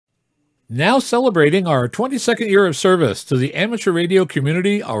Now celebrating our 22nd year of service to the amateur radio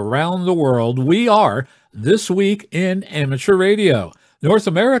community around the world, we are This Week in Amateur Radio, North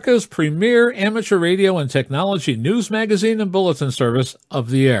America's premier amateur radio and technology news magazine and bulletin service of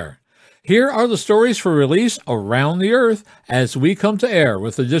the air. Here are the stories for release around the earth as we come to air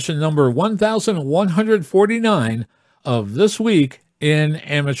with edition number 1149 of This Week in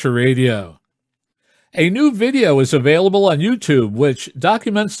Amateur Radio. A new video is available on YouTube which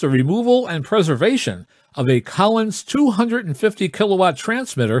documents the removal and preservation of a Collins 250 kilowatt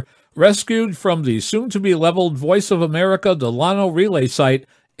transmitter rescued from the soon-to-be leveled Voice of America Delano relay site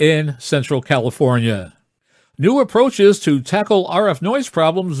in Central California. New approaches to tackle RF noise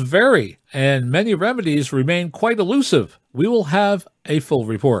problems vary, and many remedies remain quite elusive. We will have a full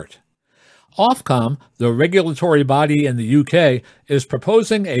report. Ofcom, the regulatory body in the UK, is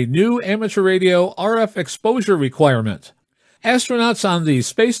proposing a new amateur radio RF exposure requirement. Astronauts on the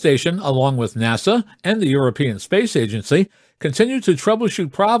space station, along with NASA and the European Space Agency, continue to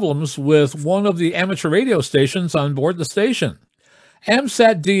troubleshoot problems with one of the amateur radio stations on board the station.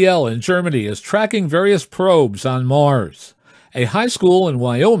 AMSAT-DL in Germany is tracking various probes on Mars. A high school in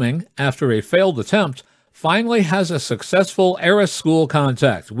Wyoming, after a failed attempt, finally has a successful ARIS school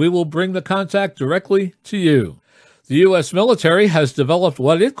contact. We will bring the contact directly to you. The U.S. military has developed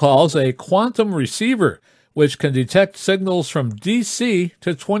what it calls a quantum receiver, which can detect signals from DC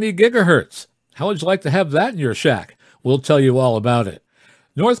to 20 gigahertz. How would you like to have that in your shack? We'll tell you all about it.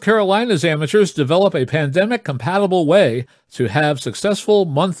 North Carolina's amateurs develop a pandemic-compatible way to have successful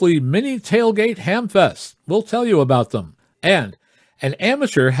monthly mini tailgate hamfests. We'll tell you about them. And an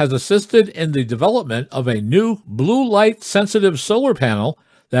amateur has assisted in the development of a new blue light-sensitive solar panel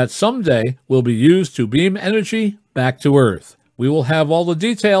that someday will be used to beam energy back to Earth. We will have all the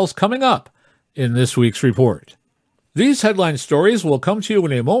details coming up in this week's report. These headline stories will come to you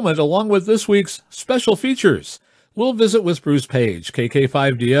in a moment along with this week's special features. We'll visit with Bruce Page,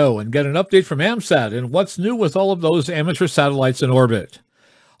 KK5DO, and get an update from AMSAT and what's new with all of those amateur satellites in orbit.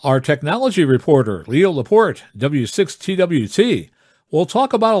 Our technology reporter, Leo Laporte, W6TWT, will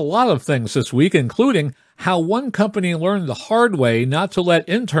talk about a lot of things this week, including how one company learned the hard way not to let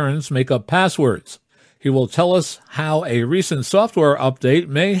interns make up passwords. He will tell us how a recent software update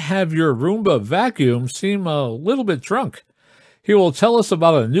may have your Roomba vacuum seem a little bit drunk. He will tell us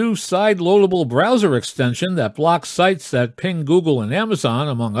about a new side-loadable browser extension that blocks sites that ping Google and Amazon,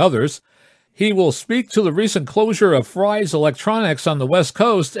 among others. He will speak to the recent closure of Fry's Electronics on the West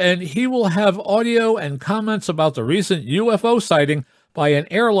Coast, and he will have audio and comments about the recent UFO sighting by an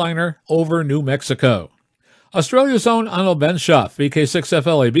airliner over New Mexico. Australia's own Arnold Benshoff,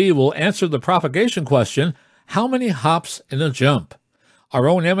 VK6FLAB, will answer the propagation question, how many hops in a jump? Our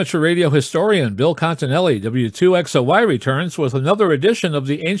own amateur radio historian, Bill Continelli, W2XOY, returns with another edition of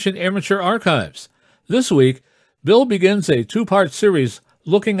the Ancient Amateur Archives. This week, Bill begins a two-part series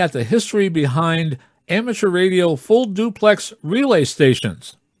looking at the history behind amateur radio full duplex relay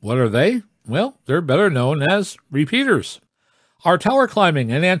stations. What are they? Well, they're better known as repeaters. Our tower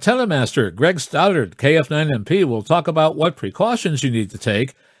climbing and antenna master, Greg Stoddard, KF9MP, will talk about what precautions you need to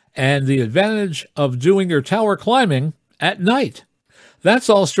take and the advantage of doing your tower climbing at night. That's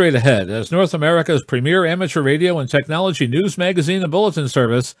all straight ahead as North America's premier amateur radio and technology news magazine and bulletin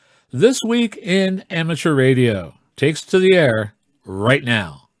service, This Week in Amateur Radio, takes to the air right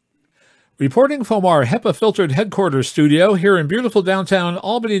now. Reporting from our HEPA-filtered headquarters studio here in beautiful downtown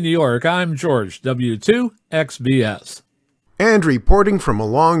Albany, New York, I'm George, W2XBS. And reporting from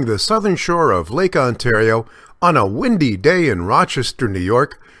along the southern shore of Lake Ontario on a windy day in Rochester, New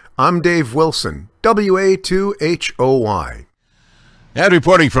York, I'm Dave Wilson, WA2HOY. And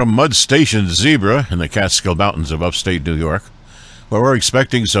reporting from Mud Station Zebra in the Catskill Mountains of upstate New York, where we're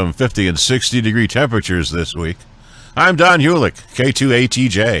expecting some 50 and 60-degree temperatures this week, I'm Don Hulick,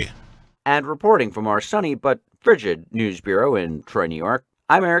 K2ATJ. And reporting from our sunny but frigid news bureau in Troy, New York,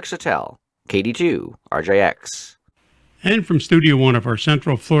 I'm Eric Zitell, KD2RJX. And from Studio 1 of our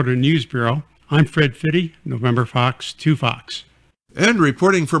Central Florida News Bureau, I'm Fred Fitte, November Fox 2 Fox. And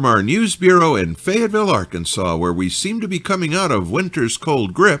reporting from our news bureau in Fayetteville, Arkansas, where we seem to be coming out of winter's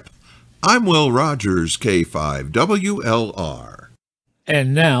cold grip, I'm Will Rogers, K5WLR.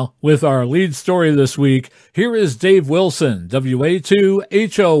 And now, with our lead story this week, here is Dave Wilson,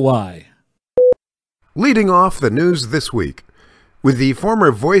 WA2HOY. Leading off the news this week, with the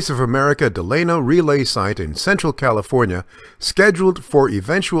former Voice of America Delano relay site in Central California scheduled for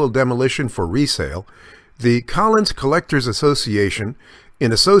eventual demolition for resale, the Collins Collectors Association,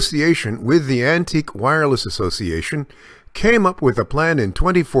 in association with the Antique Wireless Association, came up with a plan in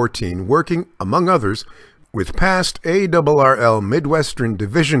 2014 working, among others, with past ARRL Midwestern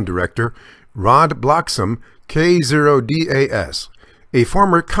Division Director Rod Bloxam, K0DAS, a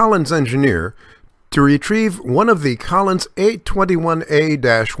former Collins engineer, to retrieve one of the Collins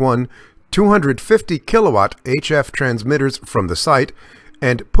 821A-1 250 kilowatt HF transmitters from the site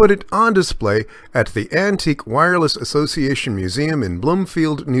and put it on display at the Antique Wireless Association Museum in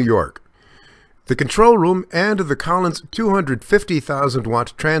Bloomfield, New York. The control room and the Collins 250,000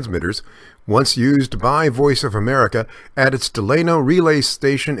 watt transmitters, once used by Voice of America at its Delano relay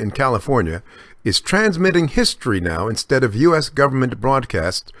station in California, is transmitting history now instead of U.S. government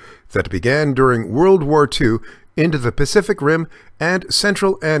broadcasts that began during World War II into the Pacific Rim and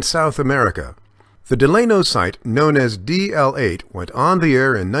Central and South America. The Delano site, known as DL8, went on the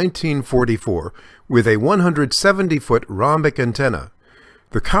air in 1944 with a 170-foot rhombic antenna.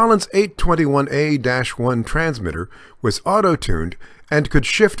 The Collins 821A-1 transmitter was auto-tuned and could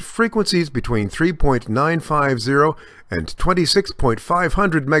shift frequencies between 3.950 and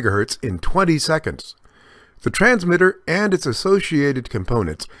 26.500 MHz in 20 seconds. The transmitter and its associated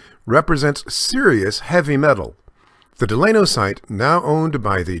components represents serious heavy metal. The Delano site, now owned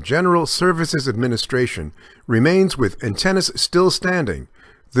by the General Services Administration, remains with antennas still standing,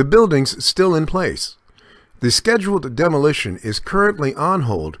 the buildings still in place. The scheduled demolition is currently on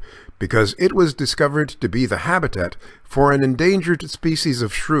hold because it was discovered to be the habitat for an endangered species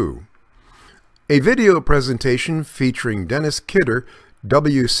of shrew. A video presentation featuring Dennis Kidder,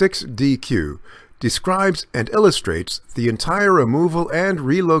 W6DQ, describes and illustrates the entire removal and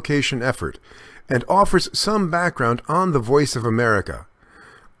relocation effort, and offers some background on the Voice of America.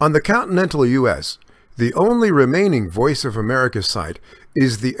 On the continental U.S., the only remaining Voice of America site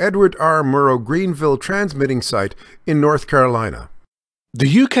is the Edward R. Murrow Greenville transmitting site in North Carolina.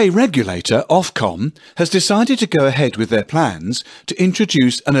 The UK regulator, Ofcom, has decided to go ahead with their plans to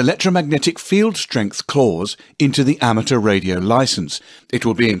introduce an electromagnetic field strength clause into the amateur radio licence. It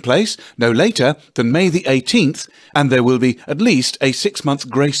will be in place no later than May the 18th, and there will be at least a 6-month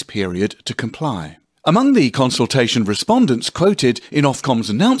grace period to comply. Among the consultation respondents quoted in Ofcom's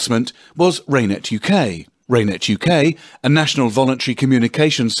announcement was Raynet UK. Raynet UK, a national voluntary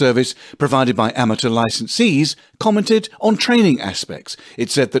communications service provided by amateur licensees, commented on training aspects.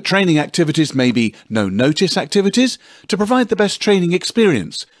 It said that training activities may be no-notice activities to provide the best training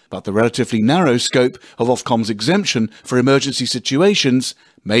experience, but the relatively narrow scope of Ofcom's exemption for emergency situations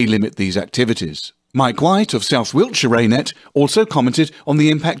may limit these activities. Mike White of South Wiltshire Raynet also commented on the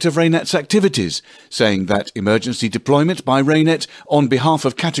impact of Raynet's activities, saying that emergency deployment by Raynet on behalf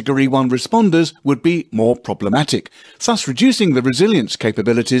of Category 1 responders would be more problematic, thus reducing the resilience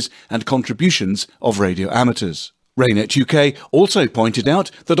capabilities and contributions of radio amateurs. Raynet UK also pointed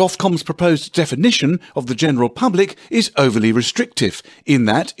out that Ofcom's proposed definition of the general public is overly restrictive, in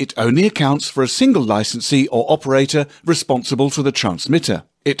that it only accounts for a single licensee or operator responsible for the transmitter.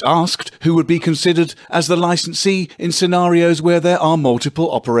 It asked who would be considered as the licensee in scenarios where there are multiple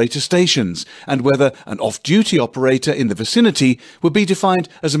operator stations, and whether an off-duty operator in the vicinity would be defined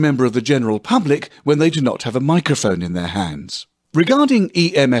as a member of the general public when they do not have a microphone in their hands. Regarding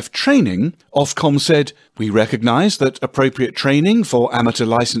EMF training, Ofcom said, "We recognise that appropriate training for amateur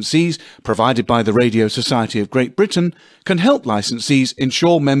licensees provided by the Radio Society of Great Britain can help licensees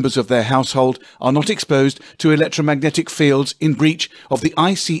ensure members of their household are not exposed to electromagnetic fields in breach of the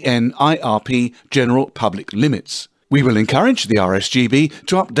ICN IRP general public limits. We will encourage the RSGB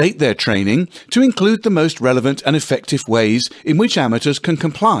to update their training to include the most relevant and effective ways in which amateurs can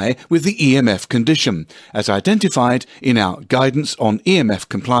comply with the EMF condition, as identified in our Guidance on EMF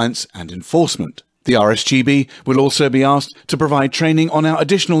Compliance and Enforcement. The RSGB will also be asked to provide training on our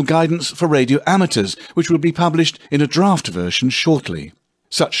additional guidance for radio amateurs, which will be published in a draft version shortly.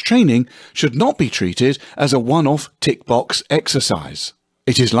 Such training should not be treated as a one-off tick-box exercise.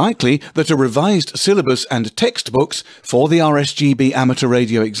 It is likely that a revised syllabus and textbooks for the RSGB amateur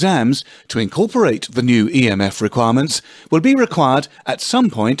radio exams to incorporate the new EMF requirements will be required at some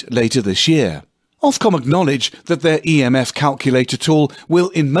point later this year. Ofcom acknowledge that their EMF calculator tool will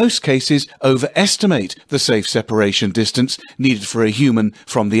in most cases overestimate the safe separation distance needed for a human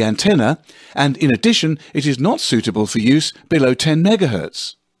from the antenna, and in addition it is not suitable for use below 10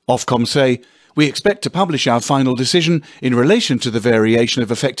 MHz. Ofcom say, "We expect to publish our final decision in relation to the variation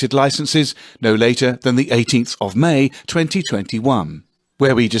of affected licenses no later than the 18th of May 2021.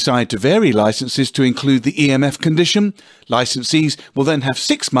 Where we decide to vary licenses to include the EMF condition, licensees will then have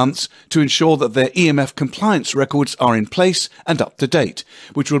 6 months to ensure that their EMF compliance records are in place and up to date,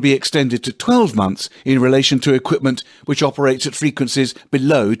 which will be extended to 12 months in relation to equipment which operates at frequencies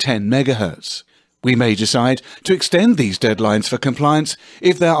below 10 MHz. We may decide to extend these deadlines for compliance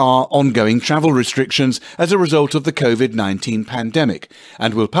if there are ongoing travel restrictions as a result of the COVID-19 pandemic,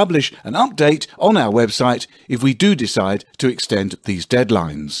 and we'll publish an update on our website if we do decide to extend these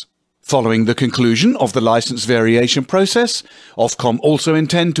deadlines. Following the conclusion of the license variation process, Ofcom also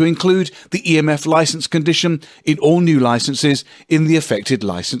intend to include the EMF license condition in all new licenses in the affected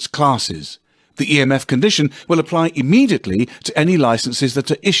license classes. The EMF condition will apply immediately to any licenses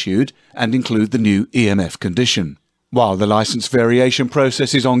that are issued and include the new EMF condition. While the license variation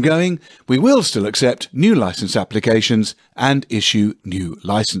process is ongoing, we will still accept new license applications and issue new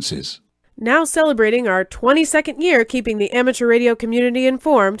licenses. Now celebrating our 22nd year keeping the amateur radio community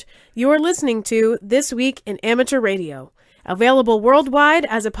informed, you are listening to This Week in Amateur Radio, available worldwide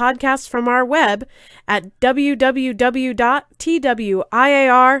as a podcast from our web at www.twiar.net.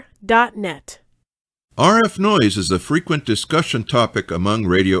 RF noise is a frequent discussion topic among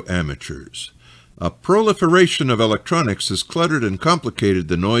radio amateurs. A proliferation of electronics has cluttered and complicated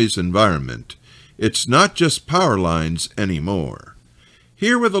the noise environment. It's not just power lines anymore.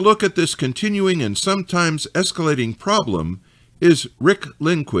 Here with a look at this continuing and sometimes escalating problem is Rick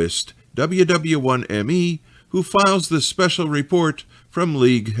Lindquist, WW1ME, who files this special report from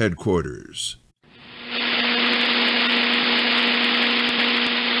League headquarters.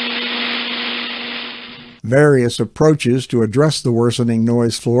 Various approaches to address the worsening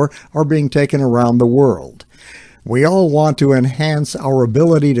noise floor are being taken around the world. We all want to enhance our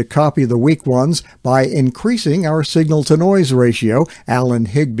ability to copy the weak ones by increasing our signal-to-noise ratio, Alan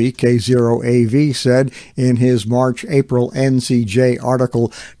Higby, K0AV, said in his March-April NCJ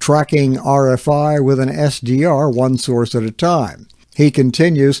article, Tracking RFI with an SDR, one source at a time. He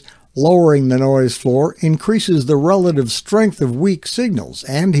continues, lowering the noise floor increases the relative strength of weak signals,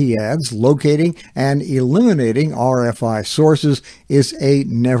 and he adds, locating and eliminating RFI sources is a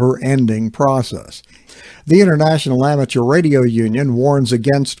never-ending process. The International Amateur Radio Union warns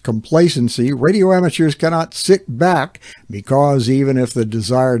against complacency. Radio amateurs cannot sit back because even if the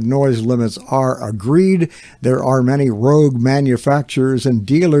desired noise limits are agreed, there are many rogue manufacturers and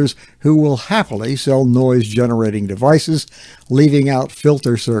dealers who will happily sell noise-generating devices, leaving out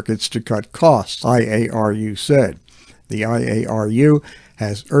filter circuits to cut costs, IARU said. The IARU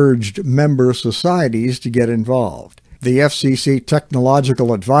has urged member societies to get involved. The FCC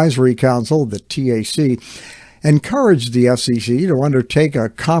Technological Advisory Council, the TAC, encouraged the FCC to undertake a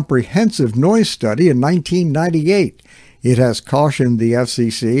comprehensive noise study in 1998. It has cautioned the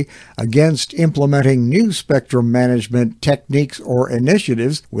FCC against implementing new spectrum management techniques or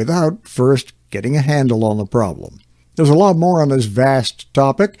initiatives without first getting a handle on the problem. There's a lot more on this vast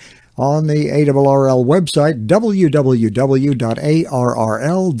topic on the ARRL website, www.arrl.org.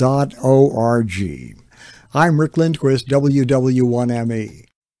 I'm Rick Lindquist, WW1ME.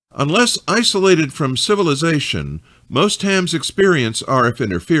 Unless isolated from civilization, most hams experience RF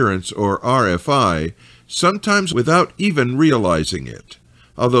interference, or RFI, sometimes without even realizing it,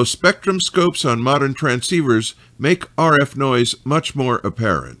 although spectrum scopes on modern transceivers make RF noise much more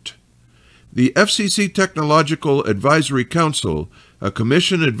apparent. The FCC Technological Advisory Council, a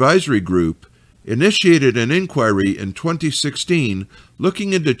commission advisory group, initiated an inquiry in 2016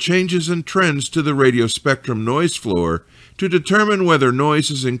 looking into changes and trends to the radio spectrum noise floor to determine whether noise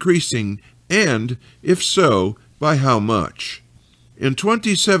is increasing and, if so, by how much. In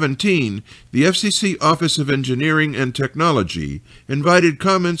 2017, the FCC Office of Engineering and Technology invited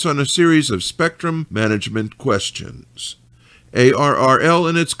comments on a series of spectrum management questions. ARRL,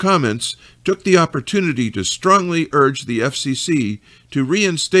 in its comments, took the opportunity to strongly urge the FCC to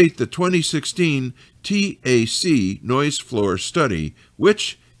reinstate the 2016 TAC noise floor study,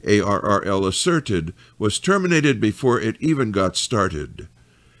 which, ARRL asserted, was terminated before it even got started.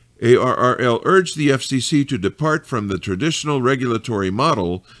 ARRL urged the FCC to depart from the traditional regulatory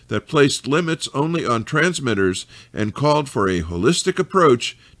model that placed limits only on transmitters and called for a holistic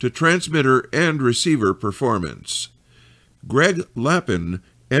approach to transmitter and receiver performance. Greg Lappin,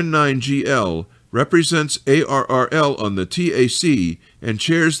 N9GL, represents ARRL on the TAC and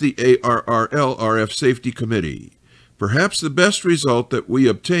chairs the ARRL RF Safety Committee. Perhaps the best result that we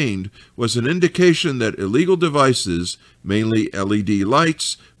obtained was an indication that illegal devices, mainly LED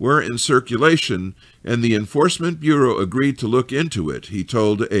lights, were in circulation, and the Enforcement Bureau agreed to look into it, he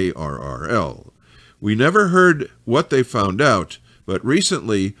told ARRL. We never heard what they found out, but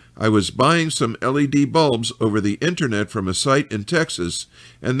recently I was buying some LED bulbs over the internet from a site in Texas,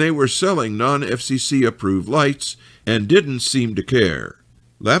 and they were selling non-FCC approved lights and didn't seem to care.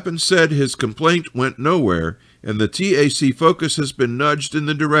 Lappin said his complaint went nowhere, and the TAC focus has been nudged in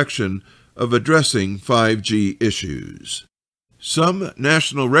the direction of addressing 5G issues. Some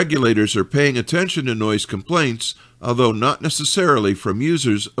national regulators are paying attention to noise complaints, although not necessarily from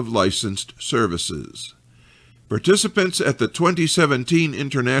users of licensed services. Participants at the 2017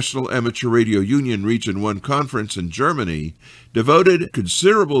 International Amateur Radio Union Region 1 Conference in Germany devoted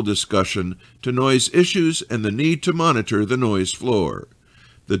considerable discussion to noise issues and the need to monitor the noise floor.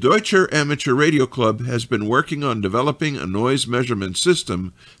 The Deutscher Amateur Radio Club has been working on developing a noise measurement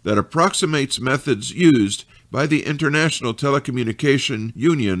system that approximates methods used by the International Telecommunication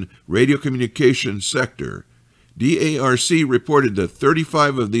Union radio communications sector. DARC reported that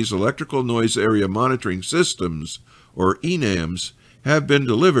 35 of these electrical noise area monitoring systems, or ENAMs, have been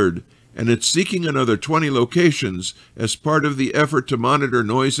delivered, and it's seeking another 20 locations as part of the effort to monitor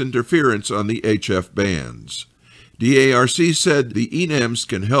noise interference on the HF bands. DARC said the ENAMs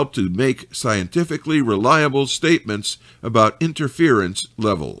can help to make scientifically reliable statements about interference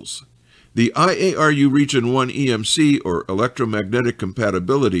levels. The IARU Region 1 EMC, or Electromagnetic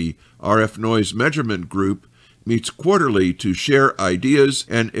Compatibility, RF Noise Measurement Group, meets quarterly to share ideas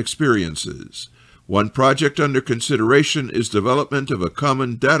and experiences. One project under consideration is development of a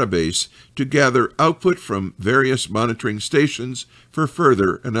common database to gather output from various monitoring stations for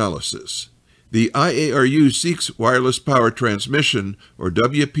further analysis. The IARU seeks wireless power transmission, or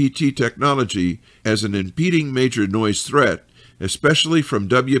WPT technology, as an impeding major noise threat, especially from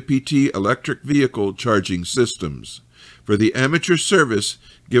WPT electric vehicle charging systems. For the amateur service,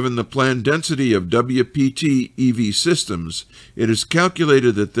 given the planned density of WPT EV systems, it is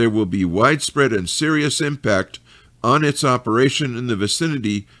calculated that there will be widespread and serious impact on its operation in the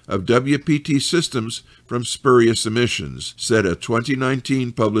vicinity of WPT systems from spurious emissions, said a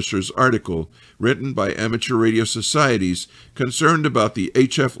 2019 publisher's article written by amateur radio societies concerned about the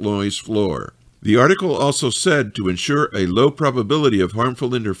HF noise floor. The article also said to ensure a low probability of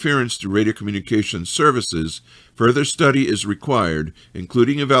harmful interference to radio communications services, further study is required,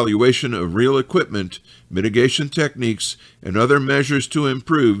 including evaluation of real equipment, mitigation techniques, and other measures to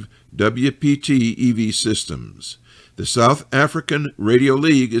improve WPT EV systems. The South African Radio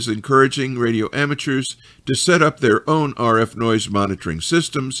League is encouraging radio amateurs to set up their own RF noise monitoring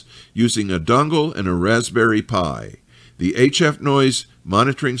systems using a dongle and a Raspberry Pi. The HF noise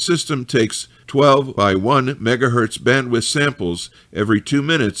monitoring system takes 12 by 1 megahertz bandwidth samples every 2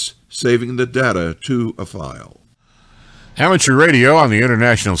 minutes, saving the data to a file. Amateur radio on the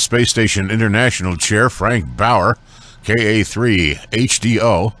International Space Station International Chair Frank Bauer,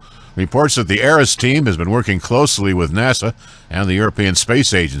 KA3HDO, reports that the ARIS team has been working closely with NASA and the European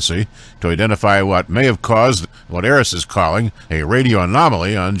Space Agency to identify what may have caused what ARIS is calling a radio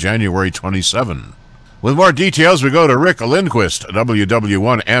anomaly on January 27. With more details, we go to Rick Lindquist,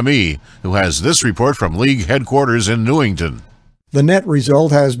 WW1ME, who has this report from League headquarters in Newington. The net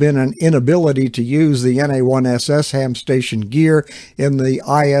result has been an inability to use the NA-1SS ham station gear in the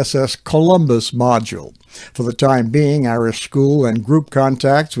ISS Columbus module. For the time being, ARIS school and group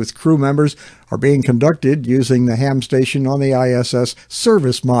contacts with crew members are being conducted using the ham station on the ISS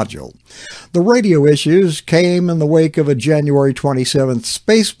service module. The radio issues came in the wake of a January 27th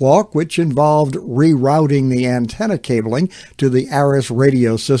spacewalk, which involved rerouting the antenna cabling to the ARIS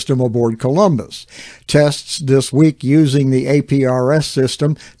radio system aboard Columbus. Tests this week using the APRS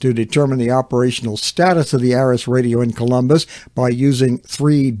system to determine the operational status of the ARIS radio in Columbus by using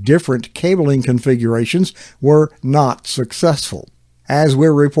 3 different cabling configurations were not successful. As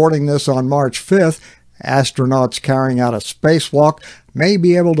we're reporting this on March 5th, astronauts carrying out a spacewalk may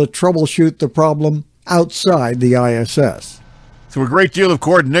be able to troubleshoot the problem outside the ISS. Through a great deal of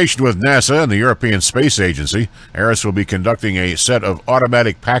coordination with NASA and the European Space Agency, ARIS will be conducting a set of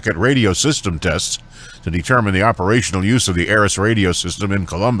automatic packet radio system tests to determine the operational use of the ARIS radio system in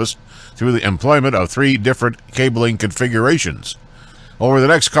Columbus through the employment of 3 different cabling configurations. Over the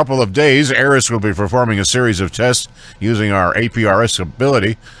next couple of days, ARIS will be performing a series of tests using our APRS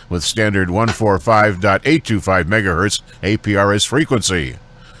ability with standard 145.825 MHz APRS frequency.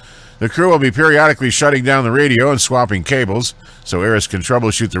 The crew will be periodically shutting down the radio and swapping cables, so ARIS can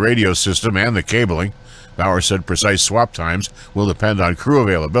troubleshoot the radio system and the cabling. Bauer said precise swap times will depend on crew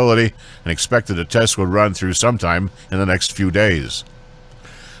availability and expected the tests will run through sometime in the next few days.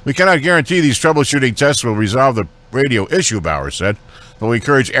 We cannot guarantee these troubleshooting tests will resolve the radio issue, Bauer said, but we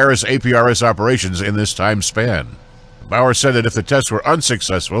encourage ARIS APRS operations in this time span. Bauer said that if the tests were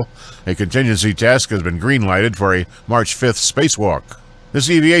unsuccessful, a contingency task has been green-lighted for a March 5th spacewalk. This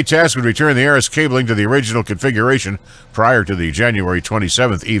EVA task would return the ARIS cabling to the original configuration prior to the January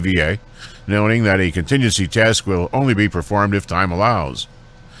 27th EVA, noting that a contingency task will only be performed if time allows.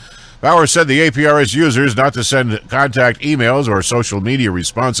 Bauer said the APRS users not to send contact emails or social media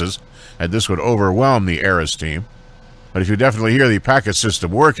responses, and this would overwhelm the ARIS team. But if you definitely hear the packet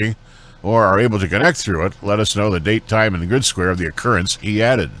system working, or are able to connect through it, let us know the date, time, and the grid square of the occurrence he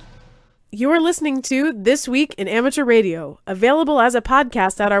added. You are listening to This Week in Amateur Radio, available as a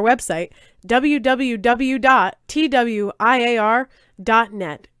podcast at our website,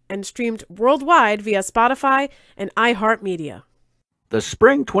 www.twiar.net, and streamed worldwide via Spotify and iHeartMedia. The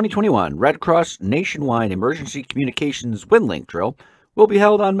Spring 2021 Red Cross Nationwide Emergency Communications WinLink Drill will be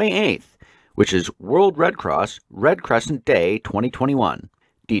held on May 8th, which is World Red Cross Red Crescent Day 2021.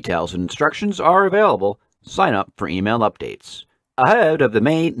 Details and instructions are available. Sign up for email updates. Ahead of the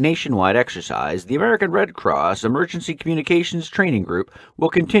May nationwide exercise, the American Red Cross Emergency Communications Training Group will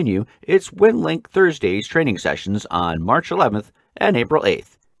continue its WinLink Thursdays training sessions on March 11th and April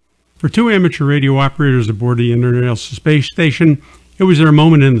 8th. For two amateur radio operators aboard the International Space Station, it was their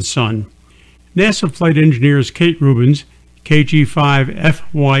moment in the sun. NASA flight engineers Kate Rubins,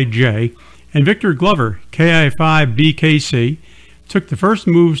 KG5FYJ, and Victor Glover, KI5BKC, took the first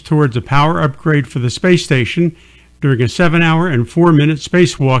moves towards a power upgrade for the space station during a 7-hour and 4-minute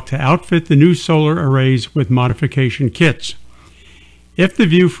spacewalk to outfit the new solar arrays with modification kits. If the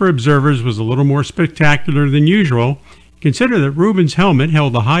view for observers was a little more spectacular than usual, consider that Rubin's helmet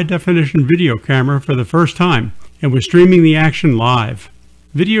held a high-definition video camera for the first time and was streaming the action live.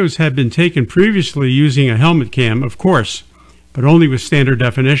 Videos had been taken previously using a helmet cam, of course, but only with standard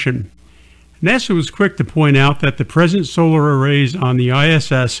definition. NASA was quick to point out that the present solar arrays on the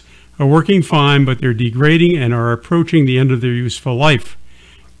ISS are working fine, but they're degrading and are approaching the end of their useful life.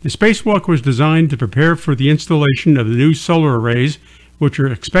 The spacewalk was designed to prepare for the installation of the new solar arrays, which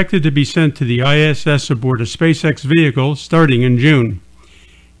are expected to be sent to the ISS aboard a SpaceX vehicle starting in June.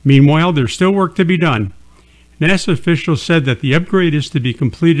 Meanwhile, there's still work to be done. NASA officials said that the upgrade is to be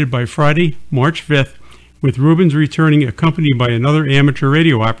completed by Friday, March 5th, with Rubins returning accompanied by another amateur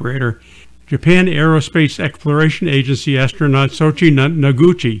radio operator, Japan Aerospace Exploration Agency astronaut Soichi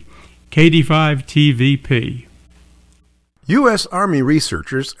Noguchi, KD5TVP. U.S. Army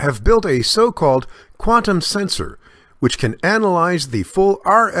researchers have built a so-called quantum sensor, which can analyze the full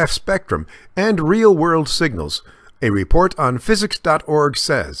RF spectrum and real-world signals, a report on physics.org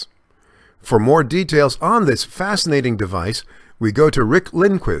says. For more details on this fascinating device, we go to Rick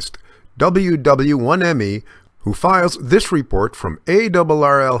Lindquist, WW1ME, who files this report from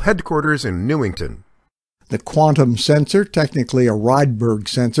ARRL headquarters in Newington. The quantum sensor, technically a Rydberg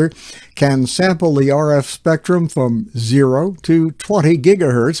sensor, can sample the RF spectrum from 0 to 20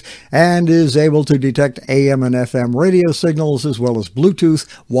 gigahertz and is able to detect AM and FM radio signals as well as Bluetooth,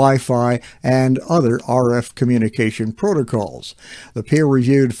 Wi-Fi, and other RF communication protocols. The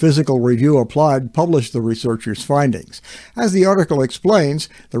peer-reviewed Physical Review Applied published the researchers' findings. As the article explains,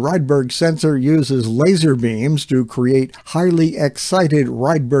 the Rydberg sensor uses laser beams to create highly excited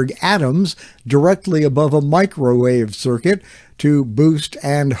Rydberg atoms directly above a microwave circuit to boost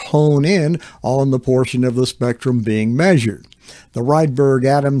and hone in on the portion of the spectrum being measured. The Rydberg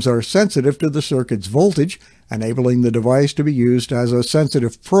atoms are sensitive to the circuit's voltage, enabling the device to be used as a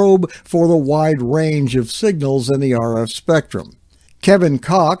sensitive probe for the wide range of signals in the RF spectrum. Kevin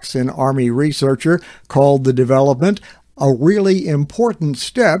Cox, an Army researcher, called the development a really important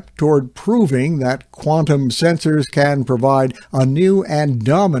step toward proving that quantum sensors can provide a new and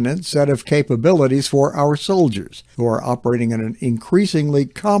dominant set of capabilities for our soldiers, who are operating in an increasingly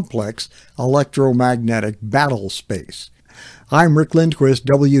complex electromagnetic battle space. I'm Rick Lindquist,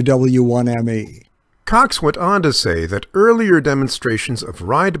 WW1ME. Cox went on to say that earlier demonstrations of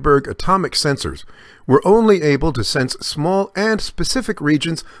Rydberg atomic sensors were only able to sense small and specific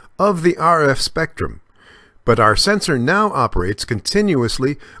regions of the RF spectrum. But our sensor now operates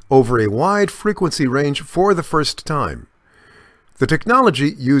continuously over a wide frequency range for the first time. The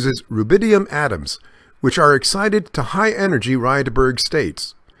technology uses rubidium atoms, which are excited to high-energy Rydberg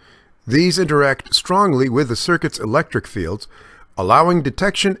states. These interact strongly with the circuit's electric fields, allowing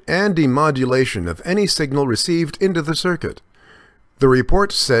detection and demodulation of any signal received into the circuit. The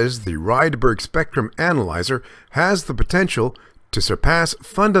report says the Rydberg spectrum analyzer has the potential to surpass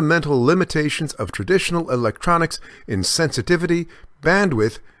fundamental limitations of traditional electronics in sensitivity,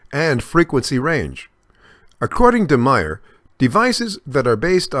 bandwidth, and frequency range. According to Meyer, devices that are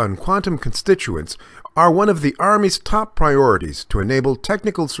based on quantum constituents are one of the Army's top priorities to enable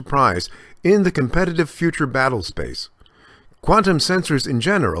technical surprise in the competitive future battle space. Quantum sensors in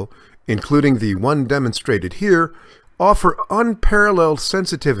general, including the one demonstrated here, offer unparalleled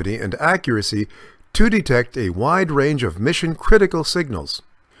sensitivity and accuracy to detect a wide range of mission-critical signals.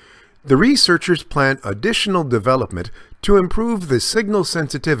 The researchers plan additional development to improve the signal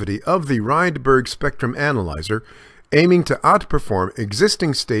sensitivity of the Rydberg spectrum analyzer, aiming to outperform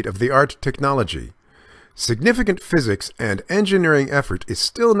existing state-of-the-art technology. significant physics and engineering effort is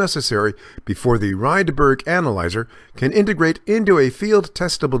still necessary before the Rydberg analyzer can integrate into a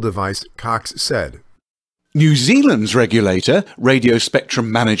field-testable device, Cox said. New Zealand's regulator, Radio Spectrum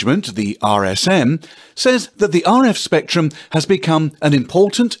Management, the RSM, says that the RF spectrum has become an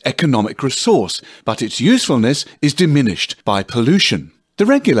important economic resource, but its usefulness is diminished by pollution. The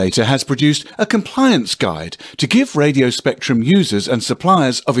regulator has produced a compliance guide to give radio spectrum users and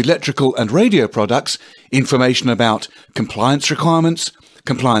suppliers of electrical and radio products information about compliance requirements,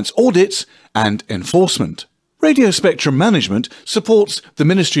 compliance audits, and enforcement. Radio Spectrum Management supports the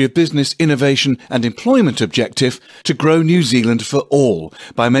Ministry of Business, Innovation and Employment objective to grow New Zealand for all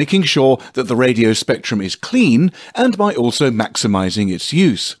by making sure that the radio spectrum is clean and by also maximising its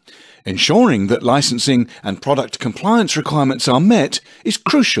use. Ensuring that licensing and product compliance requirements are met is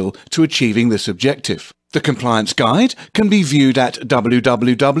crucial to achieving this objective. The compliance guide can be viewed at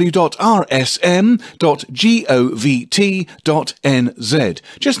www.rsm.govt.nz.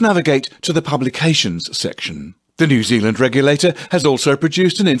 Just navigate to the Publications section. The New Zealand regulator has also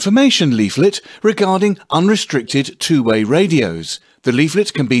produced an information leaflet regarding unrestricted two-way radios. The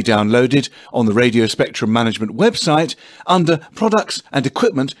leaflet can be downloaded on the Radio Spectrum Management website under Products and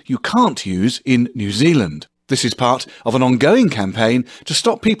Equipment You Can't Use in New Zealand. This is part of an ongoing campaign to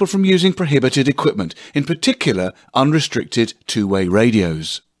stop people from using prohibited equipment, in particular unrestricted two-way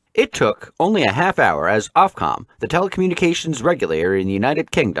radios. It took only a half hour as Ofcom, the telecommunications regulator in the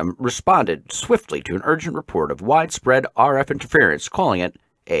United Kingdom, responded swiftly to an urgent report of widespread RF interference, calling it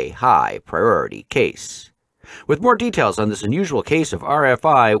a high-priority case. With more details on this unusual case of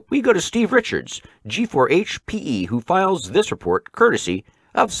RFI, we go to Steve Richards, G4HPE, who files this report courtesy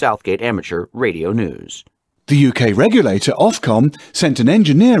of Southgate Amateur Radio News. The UK regulator Ofcom sent an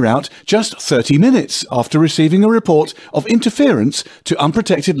engineer out just 30 minutes after receiving a report of interference to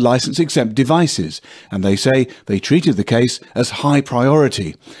unprotected license-exempt devices, and they say they treated the case as high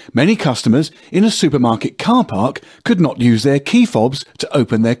priority. Many customers in a supermarket car park could not use their key fobs to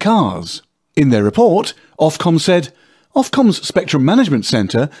open their cars. In their report, Ofcom said, Ofcom's Spectrum Management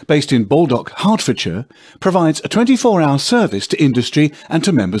Centre, based in Baldock, Hertfordshire, provides a 24-hour service to industry and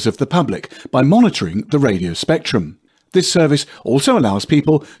to members of the public by monitoring the radio spectrum. This service also allows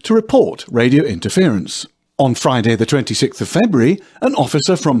people to report radio interference. On Friday the 26th of February, an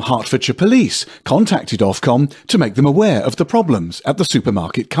officer from Hertfordshire Police contacted Ofcom to make them aware of the problems at the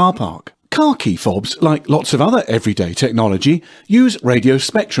supermarket car park. Car key fobs, like lots of other everyday technology, use radio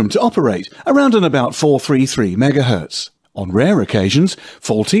spectrum to operate around and about 433 MHz. On rare occasions,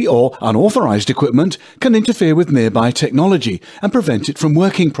 faulty or unauthorized equipment can interfere with nearby technology and prevent it from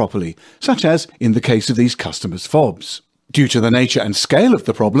working properly, such as in the case of these customers' fobs. Due to the nature and scale of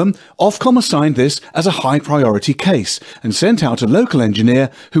the problem, Ofcom assigned this as a high-priority case and sent out a local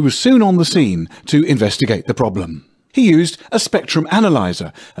engineer who was soon on the scene to investigate the problem. He used a spectrum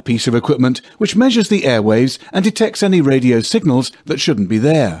analyzer, a piece of equipment which measures the airwaves and detects any radio signals that shouldn't be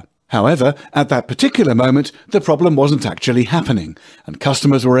there. However, at that particular moment, the problem wasn't actually happening, and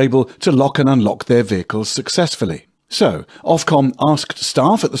customers were able to lock and unlock their vehicles successfully. So, Ofcom asked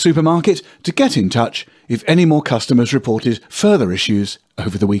staff at the supermarket to get in touch if any more customers reported further issues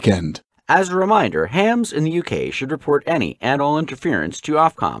over the weekend. As a reminder, hams in the UK should report any and all interference to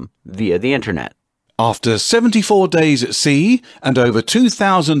Ofcom via the internet. After 74 days at sea and over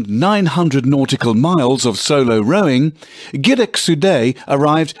 2,900 nautical miles of solo rowing, Girek Sude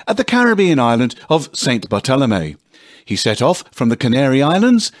arrived at the Caribbean island of St. Bartholomew. He set off from the Canary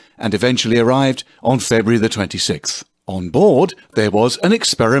Islands and eventually arrived on February the 26th. On board, there was an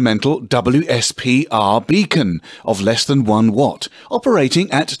experimental WSPR beacon of less than 1 watt,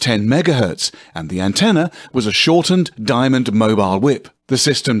 operating at 10 MHz, and the antenna was a shortened diamond mobile whip. The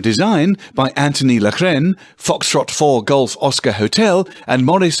system, designed by Anthony Lacren, Foxtrot 4 Golf Oscar Hotel, and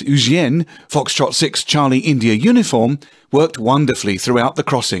Maurice Eugène, Foxtrot 6 Charlie India uniform, worked wonderfully throughout the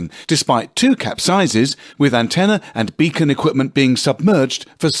crossing, despite 2 capsizes, with antenna and beacon equipment being submerged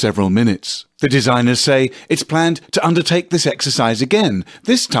for several minutes. The designers say it's planned to undertake this exercise again,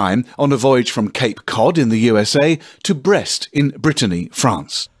 this time on a voyage from Cape Cod in the USA to Brest in Brittany,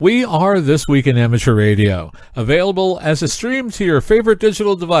 France. We are This Week in Amateur Radio, available as a stream to your favorite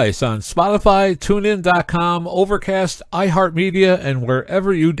digital device on Spotify, TuneIn.com, Overcast, iHeartMedia, and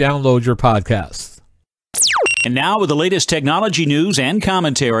wherever you download your podcasts. And now with the latest technology news and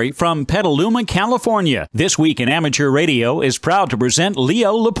commentary from Petaluma, California. This Week in Amateur Radio is proud to present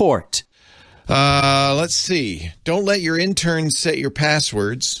Leo Laporte. Let's see. Don't let your interns set your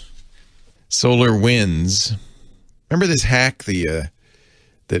passwords. Solar Winds. Remember this hack that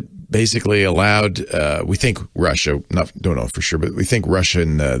basically allowed, we think Russia, don't know for sure, but we think Russia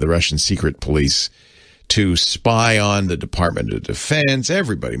and the Russian secret police to spy on the Department of Defense,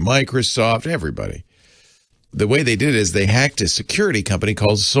 everybody, Microsoft, everybody. The way they did it is they hacked a security company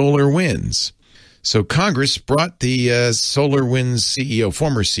called SolarWinds. So Congress brought the SolarWinds CEO,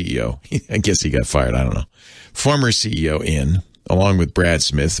 former CEO, I guess he got fired, I don't know, former CEO in, along with Brad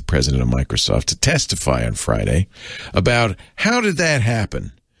Smith, the president of Microsoft, to testify on Friday about how did that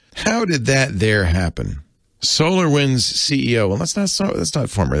happen? How did that there happen? SolarWinds CEO, well, that's not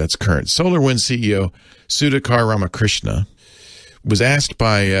former, that's current. SolarWinds CEO Sudhakar Ramakrishna was asked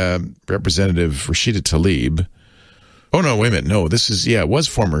by Representative Rashida Tlaib. Oh, no, wait a minute. No, it was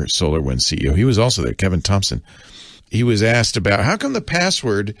former SolarWinds CEO. He was also there, Kevin Thompson. He was asked about how come the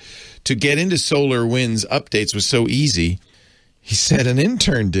password to get into SolarWinds updates was so easy. He said an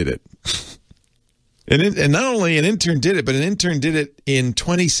intern did it. And not only an intern did it, but an intern did it in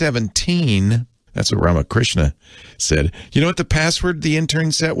 2017. That's what Ramakrishna said. You know what the password the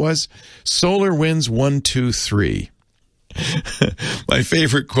intern set was? SolarWinds 123. My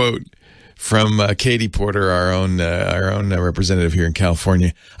favorite quote from Katie Porter, our own representative here in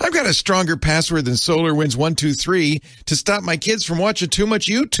California. I've got a stronger password than SolarWinds 123 to stop my kids from watching too much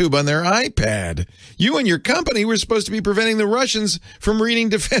YouTube on their iPad. You and your company were supposed to be preventing the Russians from reading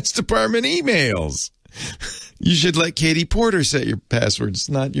Defense Department emails. You should let Katie Porter set your passwords,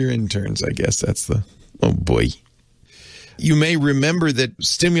 not your interns, I guess. That's the... Oh, boy. You may remember that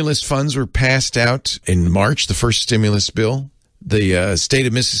stimulus funds were passed out in March, the first stimulus bill. The state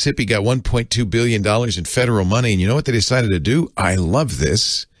of Mississippi got $1.2 billion in federal money. And you know what they decided to do? I love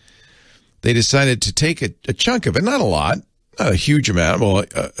this. They decided to take a chunk of it, not a lot, not a huge amount. Well,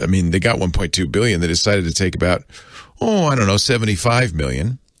 they got $1.2 billion. They decided to take about, $75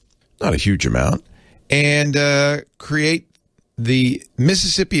 million, not a huge amount, and create the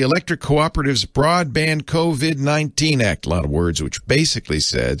Mississippi Electric Cooperatives Broadband COVID-19 Act, a lot of words, which basically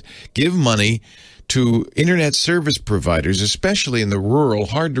said give money to internet service providers, especially in the rural,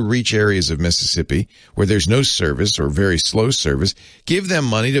 hard-to-reach areas of Mississippi where there's no service or very slow service. Give them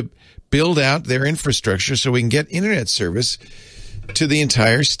money to build out their infrastructure so we can get internet service to the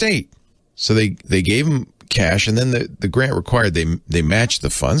entire state. So they gave them cash, and then the grant required they matched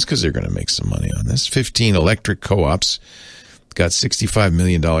the funds because they're going to make some money on this. 15 electric co-ops got $65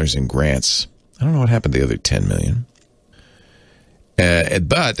 million in grants. I don't know what happened to the other $10 million.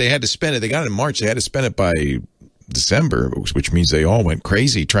 But they had to spend it. They got it in March. They had to spend it by December, which means they all went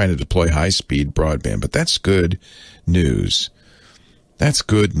crazy trying to deploy high-speed broadband. But that's good news. That's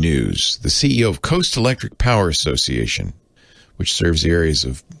good news. The CEO of Coast Electric Power Association, which serves the areas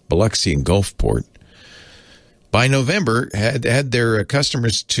of Biloxi and Gulfport, by November had their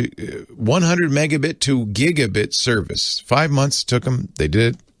customers to 100 megabit to gigabit service. 5 months took them. They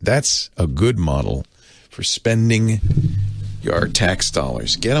did it. That's a good model for spending your tax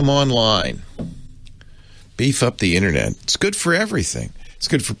dollars. Get them online. Beef up the internet. It's good for everything. It's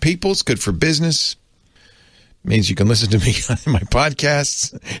good for people. It's good for business. It means you can listen to me on my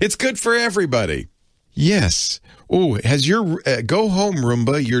podcasts. It's good for everybody. Yes. Oh, has your go home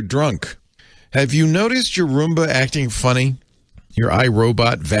Roomba, you're drunk. Have you noticed your Roomba acting funny? Your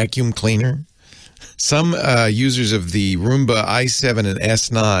iRobot vacuum cleaner? Some users of the Roomba i7 and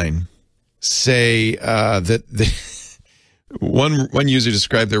S9 say that one user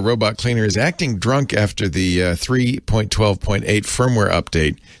described their robot cleaner as acting drunk after the 3.12.8 firmware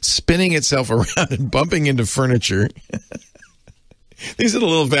update, spinning itself around and bumping into furniture. These are the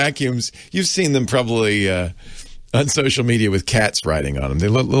little vacuums. You've seen them probably on social media with cats riding on them. They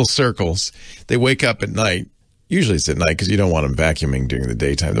look little circles. They wake up at night. Usually it's at night because you don't want them vacuuming during the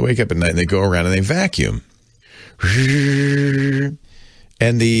daytime. They wake up at night and they go around and they vacuum.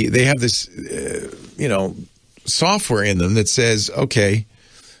 And they have this, software in them that says, okay,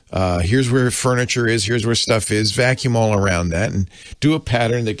 here's where furniture is, here's where stuff is, vacuum all around that, and do a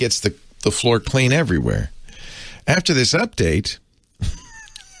pattern that gets the floor clean everywhere. After this update,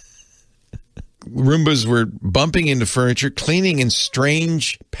 Roombas were bumping into furniture, cleaning in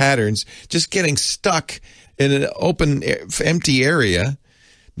strange patterns, just getting stuck in an open, empty area,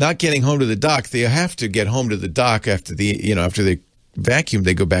 not getting home to the dock. They have to get home to the dock after after they vacuum,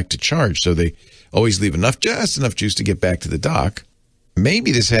 they go back to charge. So they always leave just enough juice to get back to the dock.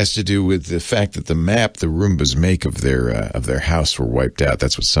 Maybe this has to do with the fact that the map the Roombas make of their house were wiped out.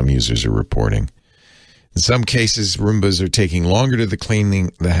 That's what some users are reporting. In some cases, Roombas are taking longer to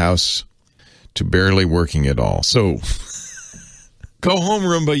cleaning the house to barely working at all. So, go home,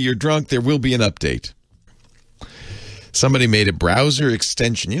 Roomba, you're drunk. There will be an update. Somebody made a browser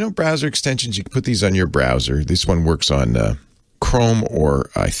extension. You know browser extensions? You can put these on your browser. This one works on Chrome or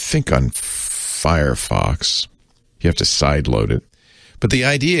I think on Firefox. You have to sideload it. But the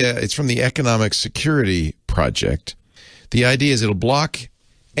idea, it's from the Economic Security Project. The idea is it'll block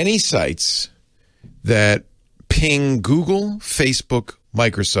any sites that ping Google, Facebook,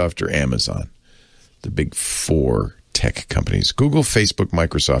 Microsoft, or Amazon, the big four tech companies. Google, Facebook,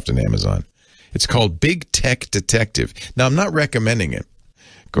 Microsoft, and Amazon. It's called Big Tech Detective. Now, I'm not recommending it.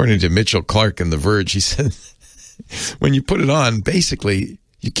 According to Mitchell Clark in The Verge, he said, when you put it on, basically,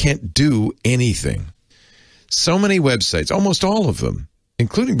 you can't do anything. So many websites, almost all of them,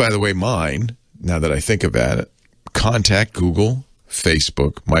 including, by the way, mine, now that I think about it, contact Google,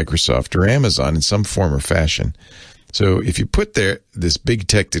 Facebook, Microsoft, or Amazon in some form or fashion. So if you put this Big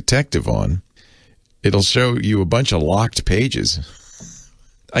Tech Detective on, it'll show you a bunch of locked pages.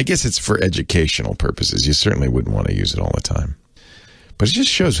 I guess it's for educational purposes. You certainly wouldn't want to use it all the time. But it just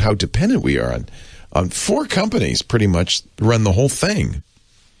shows how dependent we are on four companies pretty much run the whole thing.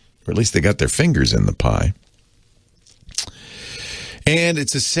 Or at least they got their fingers in the pie. And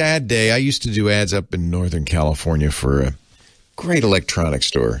it's a sad day. I used to do ads up in Northern California for a great electronics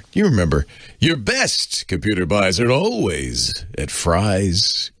store. You remember, your best computer buys are always at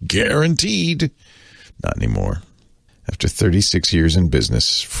Fry's, guaranteed. Not anymore. After 36 years in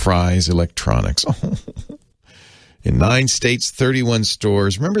business, Fry's Electronics. In 9 states, 31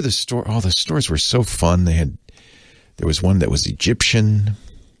 stores. Remember the store? Oh, the stores were so fun. There was one that was Egyptian.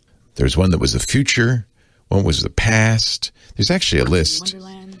 There was one that was the future. One was the past. There's actually a list.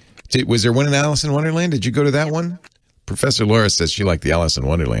 Was there one in Alice in Wonderland? Did you go to that one? Professor Laura says she liked the Alice in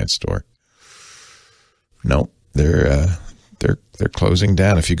Wonderland store. No, they're closing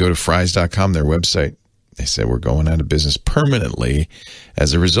down. If you go to Fry's.com, their website, they said we're going out of business permanently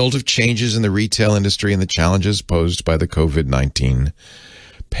as a result of changes in the retail industry and the challenges posed by the COVID-19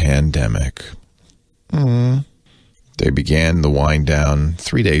 pandemic. They began the wind down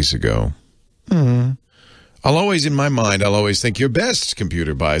 3 days ago. I'll always think your best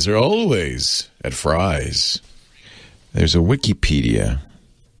computer buys are always at Fry's. There's a Wikipedia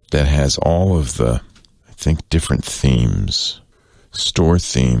that has all of the, I think, different themes, store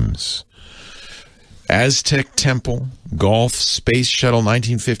themes. Aztec Temple, Golf, Space Shuttle,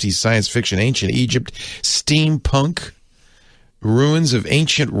 1950s science fiction, Ancient Egypt, Steampunk, Ruins of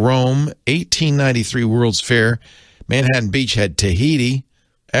Ancient Rome, 1893 World's Fair, Manhattan Beach had Tahiti,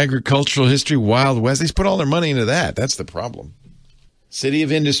 Agricultural History, Wild West. They put all their money into that. That's the problem. City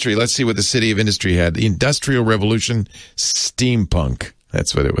of Industry. Let's see what the City of Industry had. The Industrial Revolution, Steampunk.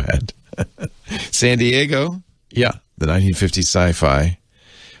 That's what it had. San Diego, yeah, the 1950s sci-fi.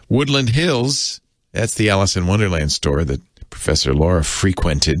 Woodland Hills, that's the Alice in Wonderland store that Professor Laura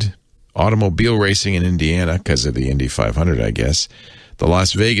frequented. Automobile racing in Indiana because of the Indy 500, I guess. The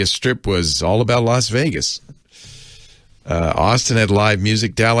Las Vegas Strip was all about Las Vegas. Austin had live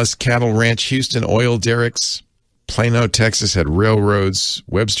music. Dallas, cattle ranch. Houston, oil derricks. Plano, Texas had railroads.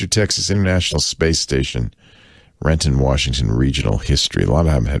 Webster, Texas, International Space Station. Renton, Washington, regional history. A lot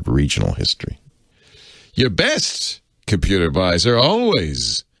of them had regional history. Your best computer buys are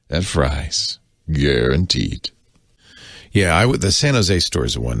always at Fry's. Guaranteed. Yeah, the San Jose store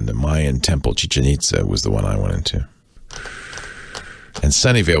is the one. The Mayan Temple, Chichen Itza, was the one I went into. And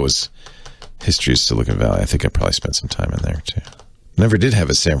Sunnyvale was history of Silicon Valley. I think I probably spent some time in there, too. Never did have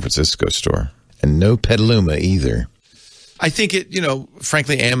a San Francisco store. And no Petaluma either. I think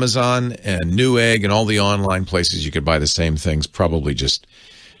frankly, Amazon and Newegg and all the online places you could buy the same things probably just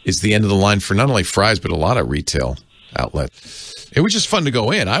is the end of the line for not only Fry's, but a lot of retail outlets. It was just fun to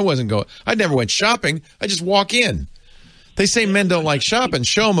go in. I never went shopping. I just walk in. They say men don't like shopping.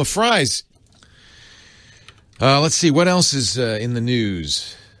 Show them a Fry's. Let's see. What else is in the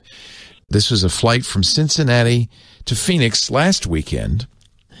news? This was a flight from Cincinnati to Phoenix last weekend.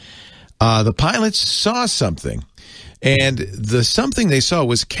 The pilots saw something, and the something they saw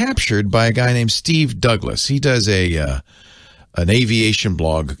was captured by a guy named Steve Douglas. He does an aviation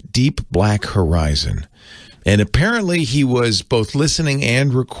blog, Deep Black Horizon. And apparently he was both listening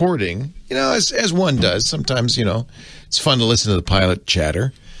and recording, as one does. Sometimes, it's fun to listen to the pilot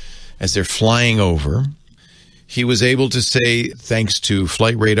chatter as they're flying over. He was able to say, thanks to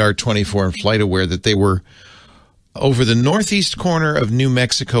Flight Radar 24 and Flight Aware, that they were over the northeast corner of New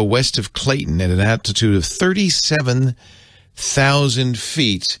Mexico, west of Clayton, at an altitude of 37,000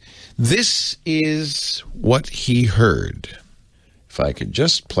 feet. This is what he heard. If I could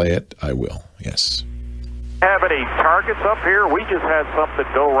just play it, I will. Yes. Have any targets up here? We just had something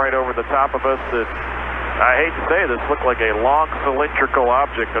go right over the top of us that, I hate to say this, looked like a long cylindrical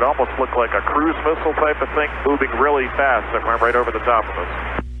object. It almost looked like a cruise missile type of thing moving really fast that went right over the top of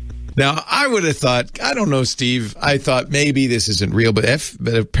us. Now, I would have thought, I don't know, Steve, I thought maybe this isn't real, but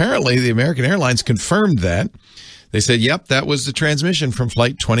apparently the American Airlines confirmed that They said, yep, that was the transmission from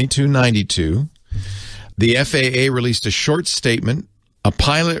Flight 2292. The FAA released a short statement. A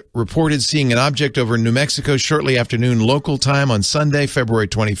pilot reported seeing an object over New Mexico shortly after noon local time on Sunday, February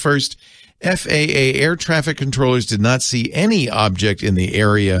 21st. FAA air traffic controllers did not see any object in the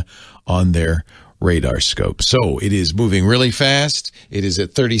area on their radar scope. So it is moving really fast. It is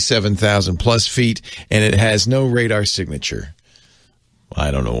at 37,000 plus feet, and it has no radar signature.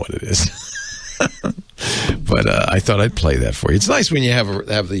 I don't know what it is. But I thought I'd play that for you. It's nice when you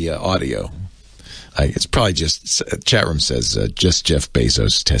have the audio. It's probably just, chat room says, just Jeff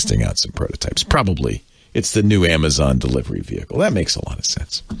Bezos testing out some prototypes. Probably. It's the new Amazon delivery vehicle. That makes a lot of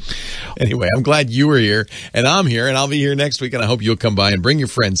sense. Anyway, I'm glad you were here, and I'm here, and I'll be here next week, and I hope you'll come by and bring your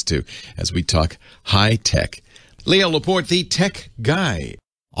friends too as we talk high tech. Leo Laporte, the tech guy.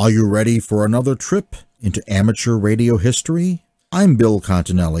 Are you ready for another trip into amateur radio history? I'm Bill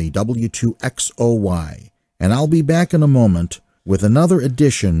Continelli, W2XOY, and I'll be back in a moment with another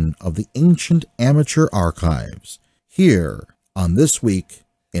edition of the Ancient Amateur Archives, here on This Week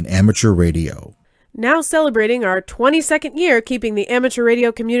in Amateur Radio. Now celebrating our 22nd year keeping the amateur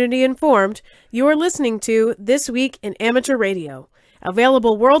radio community informed, you are listening to This Week in Amateur Radio,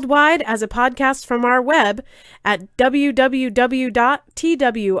 available worldwide as a podcast from our web at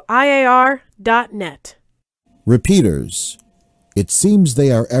www.twiar.net. Repeaters. It seems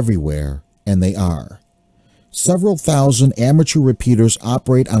they are everywhere, and they are. Several thousand amateur repeaters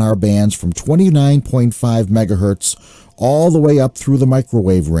operate on our bands from 29.5 megahertz all the way up through the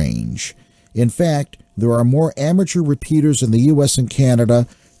microwave range. In fact, there are more amateur repeaters in the U.S. and Canada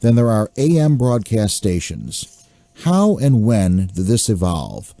than there are AM broadcast stations. How and when did this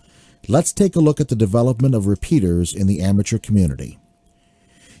evolve? Let's take a look at the development of repeaters in the amateur community.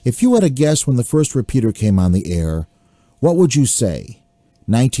 If you had a guess when the first repeater came on the air, what would you say?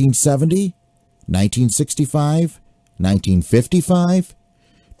 1970? 1965? 1955?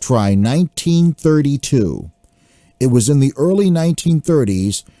 Try 1932. It was in the early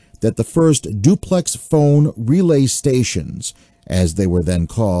 1930s that the first duplex phone relay stations, as they were then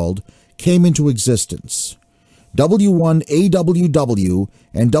called, came into existence. W1AWW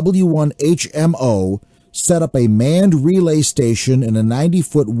and W1HMO set up a manned relay station in a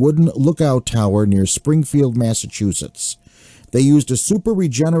 90-foot wooden lookout tower near Springfield, Massachusetts. They used a super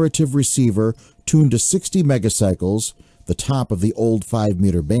regenerative receiver tuned to 60 megacycles, the top of the old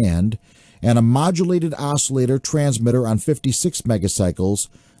 5-meter band, and a modulated oscillator transmitter on 56 megacycles,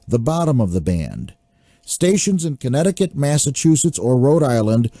 the bottom of the band. Stations in Connecticut, Massachusetts, or Rhode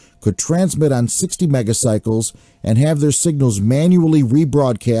Island could transmit on 60 megacycles and have their signals manually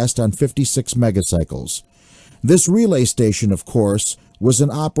rebroadcast on 56 megacycles. This relay station, of course, was in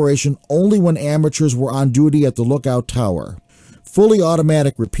operation only when amateurs were on duty at the lookout tower. Fully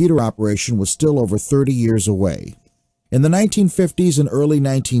automatic repeater operation was still over 30 years away. In the 1950s and early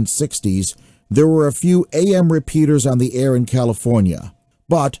 1960s, there were a few AM repeaters on the air in California.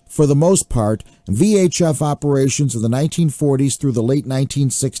 But, for the most part, VHF operations of the 1940s through the late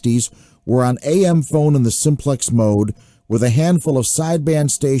 1960s were on AM phone in the simplex mode, with a handful of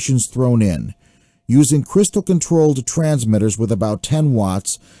sideband stations thrown in, using crystal-controlled transmitters with about 10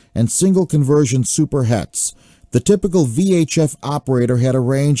 watts and single conversion superhets. The typical VHF operator had a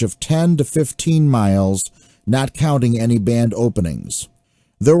range of 10 to 15 miles, not counting any band openings.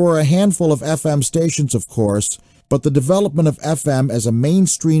 There were a handful of FM stations, of course, but the development of FM as a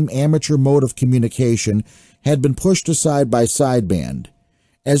mainstream amateur mode of communication had been pushed aside by sideband.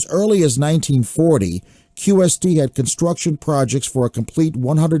 As early as 1940, QST had construction projects for a complete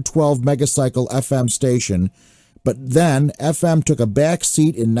 112 megacycle FM station, but then FM took a back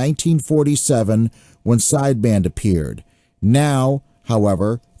seat in 1947 when sideband appeared. Now,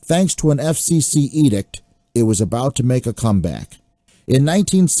 however, thanks to an FCC edict, it was about to make a comeback. In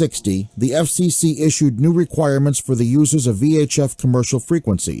 1960, the FCC issued new requirements for the users of VHF commercial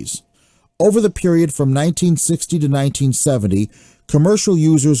frequencies. Over the period from 1960 to 1970, commercial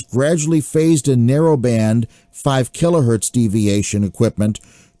users gradually phased in narrowband 5 kHz deviation equipment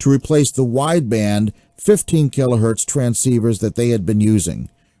to replace the wideband 15 kHz transceivers that they had been using.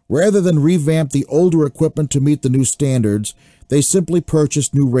 Rather than revamp the older equipment to meet the new standards, they simply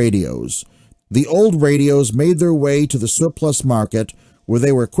purchased new radios. The old radios made their way to the surplus market, where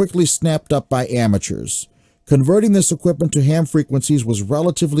they were quickly snapped up by amateurs. Converting this equipment to ham frequencies was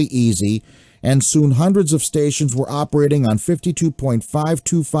relatively easy, and soon hundreds of stations were operating on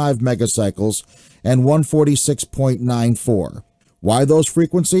 52.525 megacycles and 146.94. Why those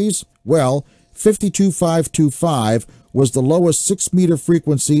frequencies? Well, 52525 was the lowest 6-meter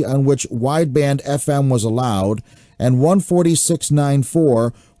frequency on which wideband FM was allowed, and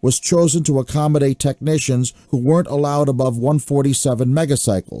 146.94 was chosen to accommodate technicians who weren't allowed above 147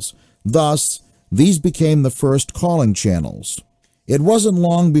 megacycles. Thus, these became the first calling channels. It wasn't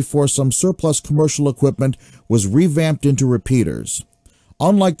long before some surplus commercial equipment was revamped into repeaters.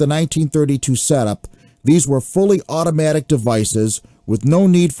 Unlike the 1932 setup, these were fully automatic devices with no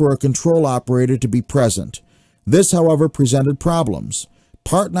need for a control operator to be present. This, however, presented problems.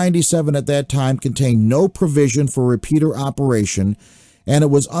 Part 97 at that time contained no provision for repeater operation, and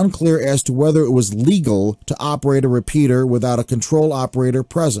it was unclear as to whether it was legal to operate a repeater without a control operator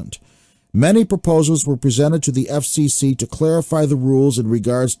present. Many proposals were presented to the FCC to clarify the rules in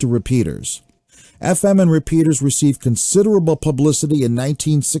regards to repeaters. FM and repeaters received considerable publicity in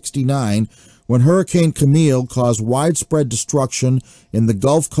 1969 when Hurricane Camille caused widespread destruction in the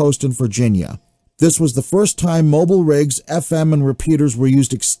Gulf Coast and Virginia. This was the first time mobile rigs, FM, and repeaters were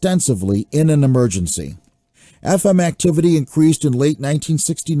used extensively in an emergency. FM activity increased in late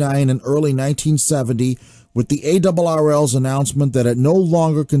 1969 and early 1970 with the ARRL's announcement that it no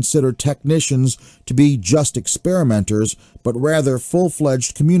longer considered technicians to be just experimenters, but rather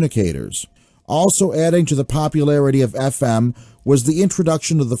full-fledged communicators. Also adding to the popularity of FM was the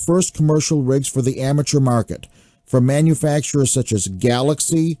introduction of the first commercial rigs for the amateur market, from manufacturers such as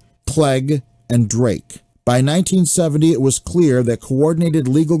Galaxy, Clegg, and Drake. By 1970, it was clear that coordinated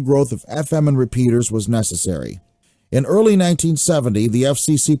legal growth of FM and repeaters was necessary. In early 1970, the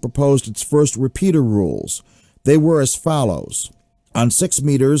FCC proposed its first repeater rules. They were as follows. On 6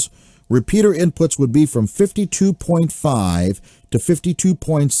 meters, repeater inputs would be from 52.5 to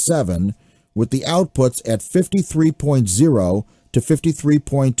 52.7, with the outputs at 53.0 to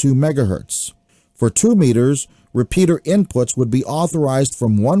 53.2 megahertz. For 2 meters, repeater inputs would be authorized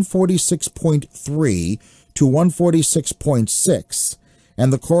from 146.3 to 146.6,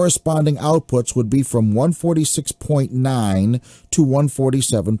 and the corresponding outputs would be from 146.9 to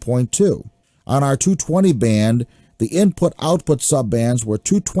 147.2. On our 220 band, the input-output subbands were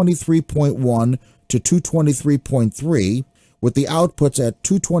 223.1 to 223.3, with the outputs at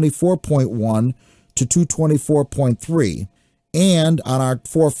 224.1 to 224.3, and on our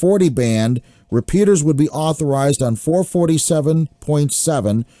 440 band, repeaters would be authorized on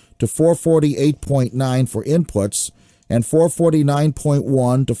 447.7 to 448.9 for inputs and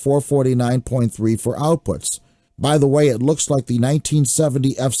 449.1 to 449.3 for outputs. By the way, it looks like the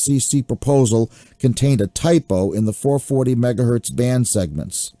 1970 FCC proposal contained a typo in the 440 MHz band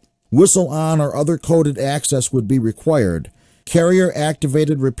segments. Whistle-on or other coded access would be required.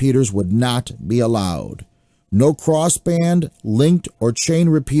 Carrier-activated repeaters would not be allowed. No crossband, linked, or chain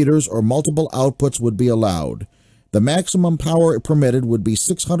repeaters or multiple outputs would be allowed. The maximum power permitted would be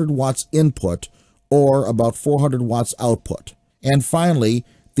 600 watts input or about 400 watts output. And finally,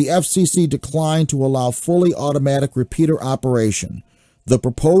 the FCC declined to allow fully automatic repeater operation. The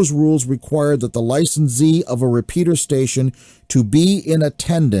proposed rules required that the licensee of a repeater station to be in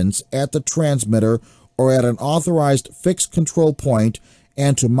attendance at the transmitter or at an authorized fixed control point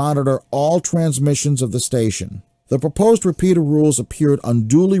and to monitor all transmissions of the station. The proposed repeater rules appeared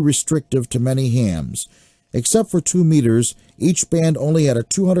unduly restrictive to many hams. Except for 2 meters, each band only had a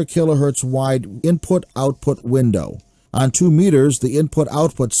 200 kilohertz wide input-output window. On 2 meters, the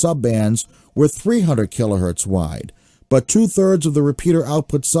input-output subbands were 300 kilohertz wide, but 2/3 of the repeater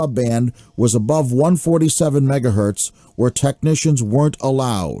output subband was above 147 megahertz, where technicians weren't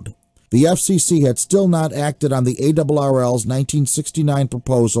allowed. The FCC had still not acted on the ARRL's 1969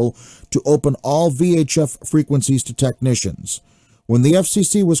 proposal to open all VHF frequencies to technicians. When the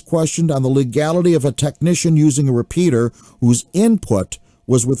FCC was questioned on the legality of a technician using a repeater whose input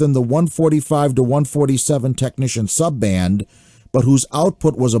was within the 145 to 147 technician subband, but whose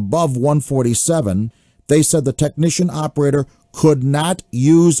output was above 147, they said the technician operator could not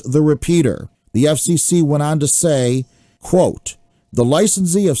use the repeater. The FCC went on to say, quote, "The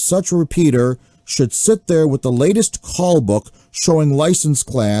licensee of such a repeater should sit there with the latest call book showing license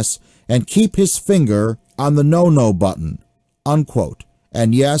class and keep his finger on the no-no button," unquote.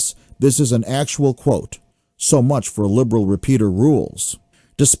 And yes, this is an actual quote. So much for liberal repeater rules.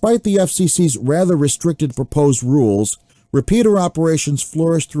 Despite the FCC's rather restricted proposed rules, repeater operations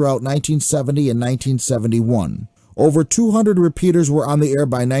flourished throughout 1970 and 1971. Over 200 repeaters were on the air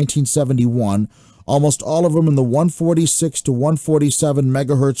by 1971, almost all of them in the 146 to 147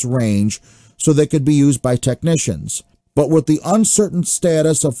 megahertz range, so they could be used by technicians. But with the uncertain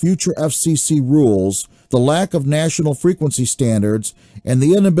status of future FCC rules, the lack of national frequency standards, and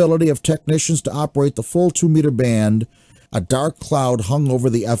the inability of technicians to operate the full 2-meter band, a dark cloud hung over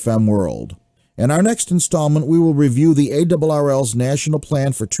the FM world. In our next installment, we will review the ARRL's national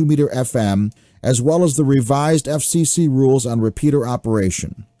plan for 2-meter FM, as well as the revised FCC rules on repeater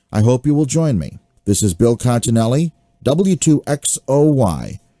operation. I hope you will join me. This is Bill Continelli,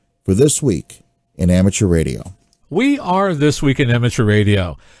 W2XOY, for This Week in Amateur Radio. We are This Week in Amateur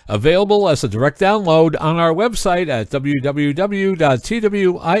Radio, available as a direct download on our website at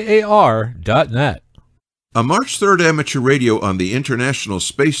www.twiar.net. A March 3rd amateur radio on the International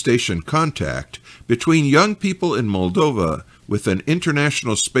Space Station contact between young people in Moldova with an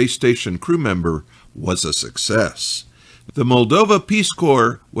International Space Station crew member was a success. The Moldova Peace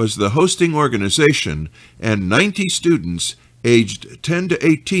Corps was the hosting organization, and 90 students aged 10 to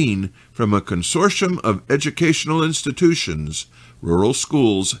 18 from a consortium of educational institutions, rural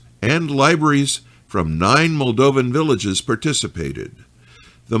schools, and libraries from 9 Moldovan villages participated.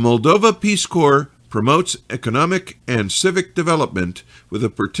 The Moldova Peace Corps promotes economic and civic development with a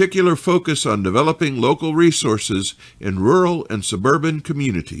particular focus on developing local resources in rural and suburban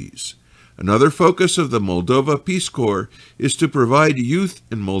communities. Another focus of the Moldova Peace Corps is to provide youth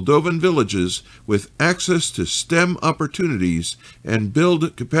in Moldovan villages with access to STEM opportunities and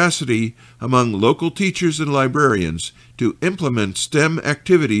build capacity among local teachers and librarians to implement STEM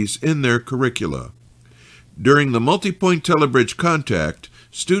activities in their curricula. During the multi-point telebridge contact,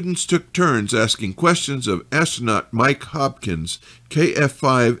 students took turns asking questions of astronaut Mike Hopkins,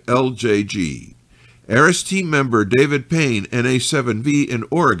 KF5LJG. ARIS team member David Payne, NA7V in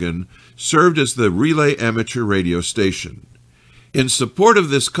Oregon, served as the relay amateur radio station. In support of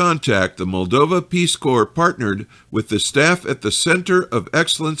this contact, the Moldova Peace Corps partnered with the staff at the Center of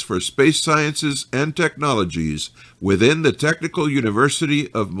Excellence for Space Sciences and Technologies within the Technical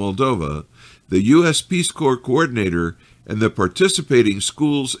University of Moldova, the U.S. Peace Corps coordinator, and the participating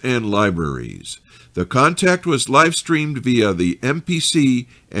schools and libraries. The contact was live-streamed via the MPC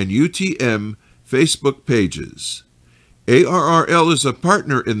and UTM Facebook pages. ARRL is a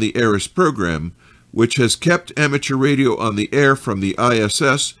partner in the ARIS program, which has kept amateur radio on the air from the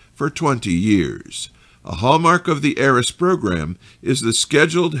ISS for 20 years. A hallmark of the ARIS program is the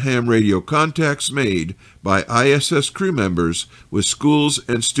scheduled ham radio contacts made by ISS crew members with schools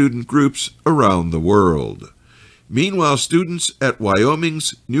and student groups around the world. Meanwhile, students at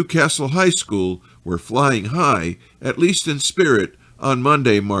Wyoming's Newcastle High School were flying high, at least in spirit, on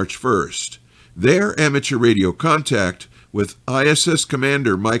Monday, March 1st. Their amateur radio contact with ISS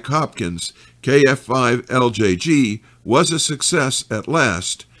Commander Mike Hopkins, KF5LJG, was a success at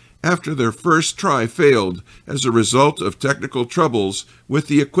last, after their first try failed as a result of technical troubles with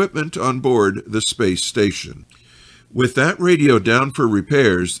the equipment on board the space station. With that radio down for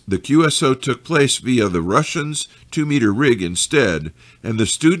repairs, the QSO took place via the Russians' 2-meter rig instead, and the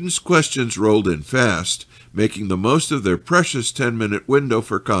students' questions rolled in fast, making the most of their precious 10-minute window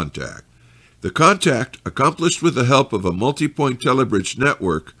for contact. The contact, accomplished with the help of a multi-point telebridge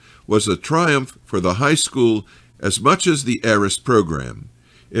network, was a triumph for the high school as much as the ARIS program.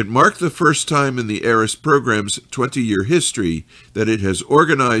 It marked the first time in the ARIS program's 20-year history that it has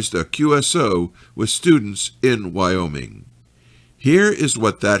organized a QSO with students in Wyoming. Here is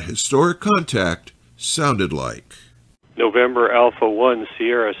what that historic contact sounded like. November Alpha 1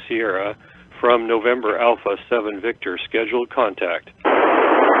 Sierra Sierra from November Alpha 7 Victor, scheduled contact.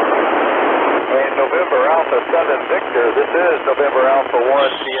 And November Alpha 7 Victor, this is November Alpha 1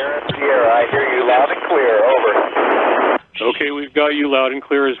 Sierra Sierra. I hear you loud and clear, over. Okay, we've got you loud and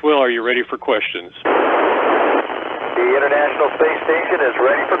clear as well. Are you ready for questions? The International Space Station is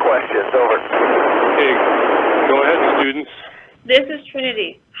ready for questions, over. Okay, go ahead, students. This is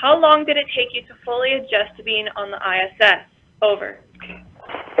Trinity. How long did it take you to fully adjust to being on the ISS? Over.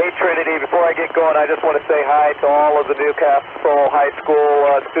 Hey Trinity, before I get going, I just want to say hi to all of the Newcastle High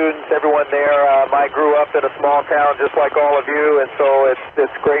School students, everyone there. I grew up in a small town just like all of you, and so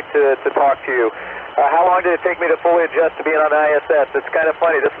it's great to talk to you. How long did it take me to fully adjust to being on ISS? It's kind of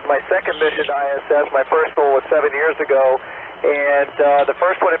funny. This is my second mission to ISS. My first one was 7 years ago, and the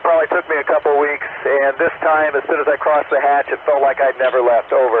first one, it probably took me a couple weeks, and this time, as soon as I crossed the hatch, it felt like I'd never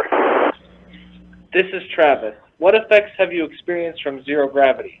left. Over. This is Travis. What effects have you experienced from zero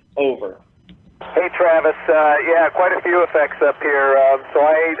gravity? Over. Hey Travis, yeah, quite a few effects up here. So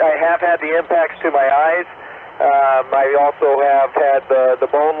I have had the impacts to my eyes. I also have had the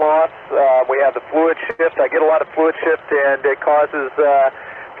bone loss. We have the fluid shift. I get a lot of fluid shift, and it causes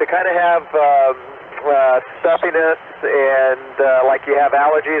to kind of have stuffiness and like you have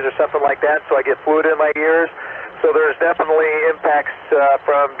allergies or something like that. So I get fluid in my ears. So there's definitely impacts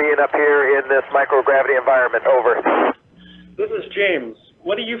from being up here in this microgravity environment. Over. This is James.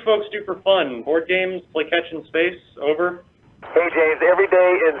 What do you folks do for fun? Board games? Play catch in space? Over. Hey James, every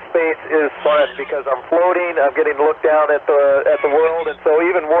day in space is fun because I'm floating. I'm getting to look down at the world, and so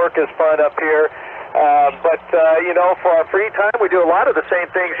even work is fun up here. You know, for our free time, we do a lot of the same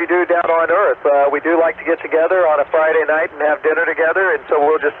things you do down on Earth. We do like to get together on a Friday night and have dinner together, and so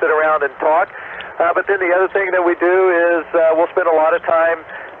we'll just sit around and talk. But then the other thing that we do is we'll spend a lot of time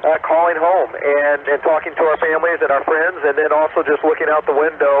calling home and talking to our families and our friends, and then also just looking out the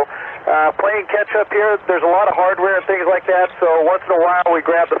window. Playing catch-up here, there's a lot of hardware and things like that, so once in a while we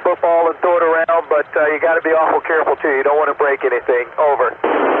grab the football and throw it around, but you got to be awful careful, too. You don't want to break anything. Over.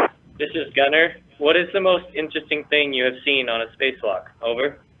 This is Gunner. What is the most interesting thing you have seen on a spacewalk?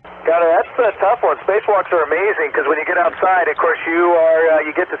 Over. Gunner, that's a tough one. Spacewalks are amazing because when you get outside, of course, you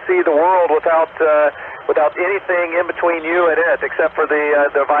get to see the world without anything in between you and it, except for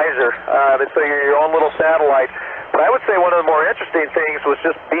the visor. And so you're your own little satellite. But I would say one of the more interesting things was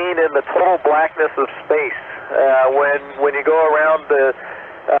just being in the total blackness of space. When you go around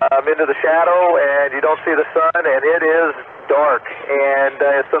into the shadow and you don't see the sun, and it is dark, and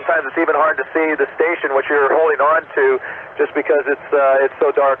sometimes it's even hard to see the station which you're holding on to just because it's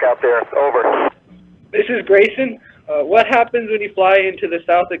so dark out there. Over. This is Grayson. What happens when you fly into the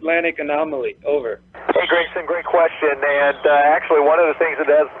South Atlantic anomaly? Over. Hey Grayson, great question, and actually one of the things that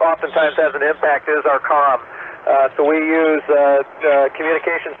oftentimes has an impact is our comm. So we use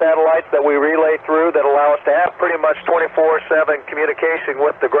communication satellites that we relay through that allow us to have pretty much 24/7 communication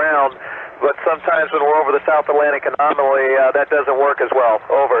with the ground. But sometimes when we're over the South Atlantic anomaly, that doesn't work as well.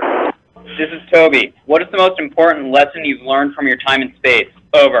 Over. This is Toby. What is the most important lesson you've learned from your time in space?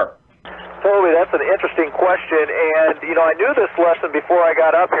 Over. Toby, that's an interesting question, and you know, I knew this lesson before I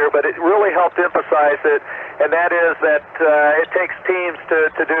got up here, but it really helped emphasize it, and that is that it takes teams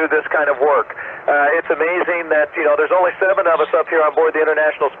to do this kind of work. It's amazing that, you know, there's only 7 of us up here on board the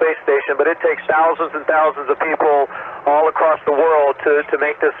International Space Station, but it takes thousands and thousands of people all across the world to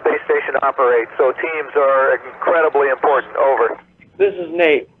make this space station operate. So teams are incredibly important. Over. This is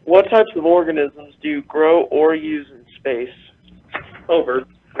Nate. What types of organisms do you grow or use in space? Over.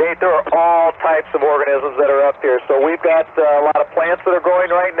 Nate, there are all types of organisms that are up here. So we've got a lot of plants that are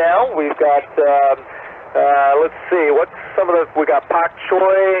growing right now. We've got, let's see, we got pak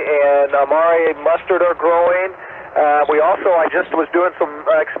choi and amari mustard are growing. I just was doing some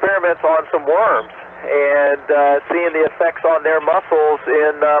experiments on some worms and seeing the effects on their muscles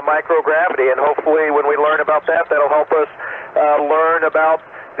in microgravity. And hopefully when we learn about that, that'll help us learn about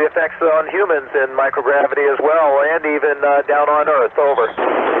the effects on humans in microgravity as well, and even down on Earth. Over.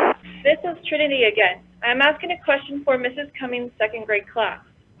 This is Trinity again. I'm asking a question for Mrs. Cummings' second grade class.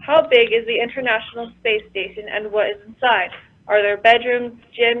 How big is the International Space Station and what is inside? Are there bedrooms,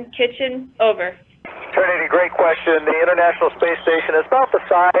 gym, kitchen? Over. Trinity, great question. The International Space Station is about the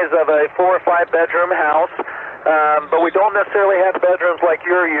size of a 4 or 5 bedroom house. But we don't necessarily have bedrooms like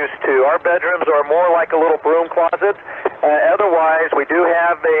you're used to. Our bedrooms are more like a little broom closet. Otherwise, we do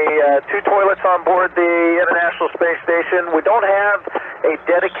have 2 toilets on board the International Space Station. We don't have a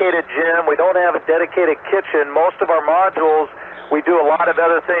dedicated gym. We don't have a dedicated kitchen. Most of our modules, we do a lot of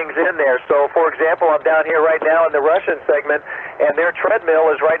other things in there. So, for example, I'm down here right now in the Russian segment, and their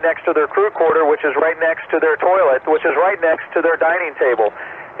treadmill is right next to their crew quarter, which is right next to their toilet, which is right next to their dining table.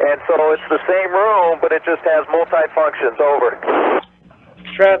 And so it's the same room, but it just has multi-functions. Over.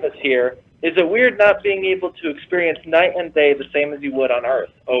 Travis here. Is it weird not being able to experience night and day the same as you would on Earth?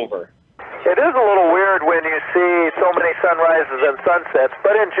 Over. It is a little weird when you see so many sunrises and sunsets,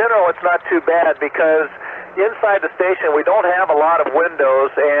 but in general it's not too bad because inside the station we don't have a lot of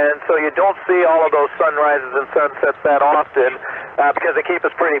windows, and so you don't see all of those sunrises and sunsets that often because they keep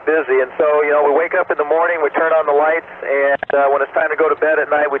us pretty busy. And so, you know, we wake up in the morning, we turn on the lights, and when it's time to go to bed at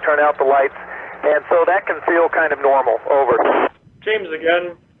night, we turn out the lights. And so that can feel kind of normal. Over. James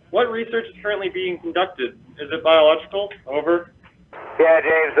again. What research is currently being conducted? Is it biological? Over. Yeah,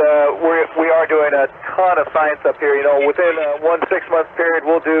 James, we are doing a ton of science up here. You know, within one 6-month period,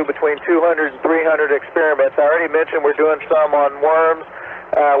 we'll do between 200 and 300 experiments. I already mentioned we're doing some on worms.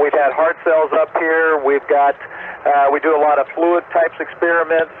 We've had heart cells up here. We've got, we do a lot of fluid types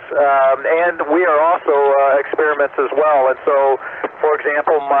experiments, and we are also experiments as well. And so, for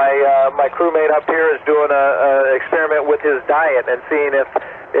example, my crewmate up here is doing an experiment with his diet and seeing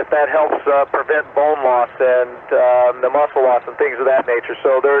if that helps prevent bone loss and the muscle loss and things of that nature.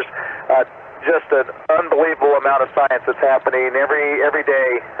 So there's just an unbelievable amount of science that's happening every day,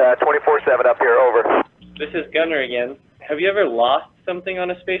 24/7 up here. Over. This is Gunner again. Have you ever lost something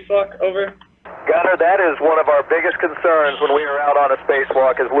on a spacewalk? Over. Gunner, that is one of our biggest concerns when we are out on a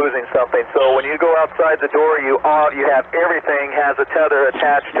spacewalk is losing something. So when you go outside the door, you have everything has a tether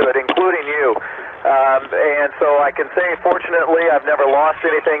attached to it, including you. And so I can say, fortunately, I've never lost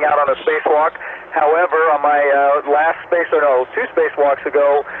anything out on a spacewalk. However, on my last 2 spacewalks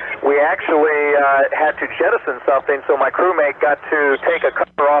ago, we actually had to jettison something, so my crewmate got to take a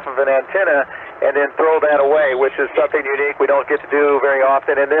cover off of an antenna and then throw that away, which is something unique we don't get to do very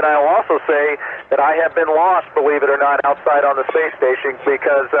often. And then I'll also say that I have been lost, believe it or not, outside on the space station,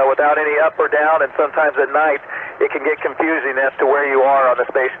 because without any up or down, and sometimes at night, it can get confusing as to where you are on the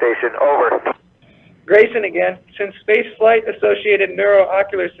space station. Over. Grayson again. Since spaceflight-associated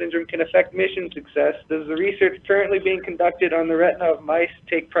neuroocular syndrome can affect mission success, does the research currently being conducted on the retina of mice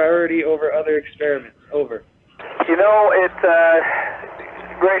take priority over other experiments? Over. You know,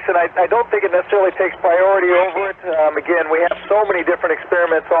 Grayson, I don't think it necessarily takes priority over it. Again, we have so many different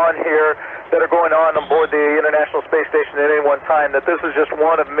experiments on here that are going on board the International Space Station at any one time that this is just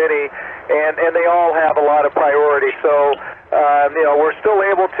one of many, and they all have a lot of priority. So, you know, we're still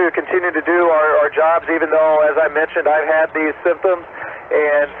able to continue to do our jobs, even though, as I mentioned, I've had these symptoms,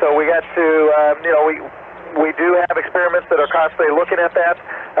 and so we got to, you know, we do have experiments that are constantly looking at that,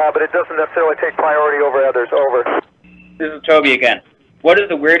 but it doesn't necessarily take priority over others. Over. This is Toby again. What is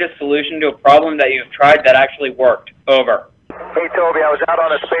the weirdest solution to a problem that you've tried that actually worked? Over. Hey, Toby, I was out on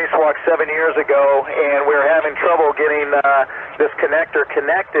a spacewalk 7 years ago, and we were having trouble getting this connector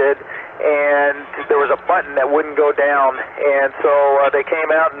connected, and there was a button that wouldn't go down, and so they came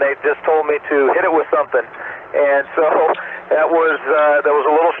out and they just told me to hit it with something. And so that was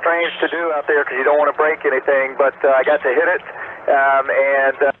a little strange to do out there because you don't want to break anything, but I got to hit it,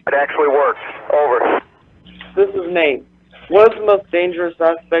 and it actually worked. Over. This is Nate. What is the most dangerous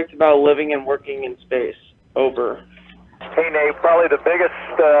aspect about living and working in space? Over. Hey, Nate, probably the biggest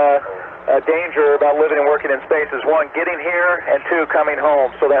danger about living and working in space is, one, getting here, and two, coming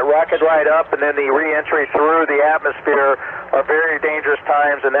home. So that rocket ride up and then the re-entry through the atmosphere are very dangerous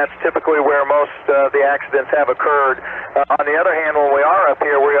times, and that's typically where most of the accidents have occurred. On the other hand, when we are up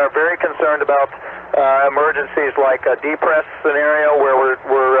here, we are very concerned about emergencies like a depress scenario where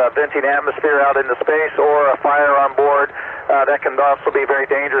we're venting atmosphere out into space, or a fire on board. That can also be very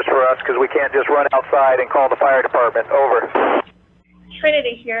dangerous for us because we can't just run outside and call the fire department. Over.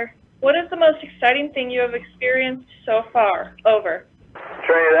 Trinity here. What is the most exciting thing you have experienced so far? Over.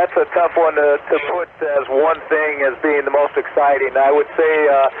 Trinity, that's a tough one to put as one thing as being the most exciting. I would say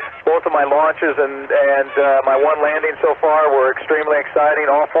both of my launches and my one landing so far were extremely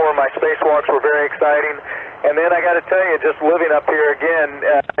exciting. All four of my spacewalks were very exciting. And then I got to tell you, just living up here again,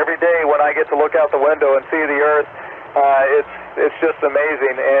 every day when I get to look out the window and see the Earth, it's just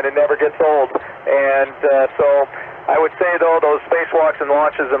amazing, and it never gets old. And so I would say, though, those spacewalks and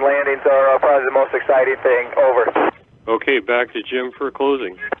launches and landings are probably the most exciting thing. Over. Okay, back to Jim for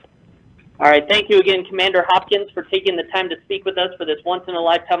closing. All right, thank you again, Commander Hopkins, for taking the time to speak with us for this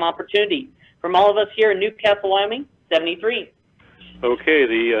once-in-a-lifetime opportunity. From all of us here in Newcastle, Wyoming, 73. Okay,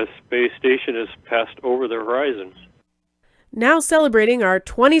 the space station has passed over the horizon. Now celebrating our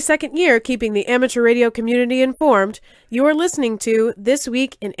 22nd year keeping the amateur radio community informed, you are listening to This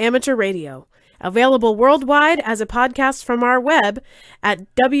Week in Amateur Radio, available worldwide as a podcast from our web at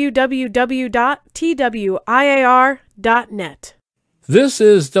www.twiar.net. This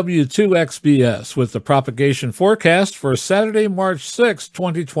is W2XBS with the propagation forecast for Saturday, March 6,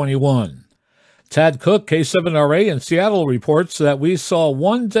 2021. Tad Cook, K7RA in Seattle, reports that we saw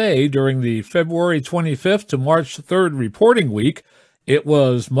one day during the February 25th to March 3rd reporting week, it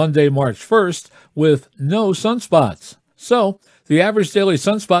was Monday, March 1st, with no sunspots. So, the average daily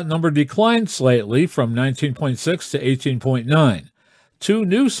sunspot number declined slightly from 19.6 to 18.9. Two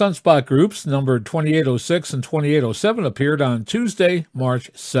new sunspot groups, numbered 2806 and 2807, appeared on Tuesday, March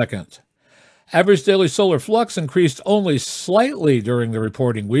 2nd. Average daily solar flux increased only slightly during the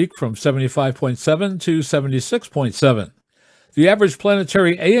reporting week from 75.7 to 76.7. The average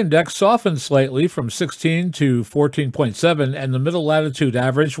planetary A index softened slightly from 16 to 14.7, and the middle latitude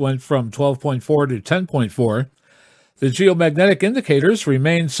average went from 12.4 to 10.4. The geomagnetic indicators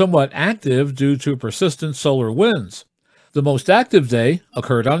remained somewhat active due to persistent solar winds. The most active day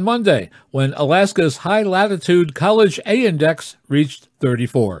occurred on Monday, when Alaska's high-latitude College A index reached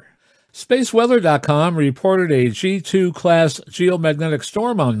 34. SpaceWeather.com reported a G2 class geomagnetic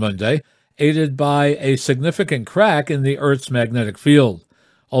storm on Monday, aided by a significant crack in the Earth's magnetic field.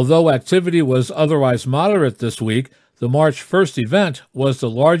 Although activity was otherwise moderate this week, the March 1st event was the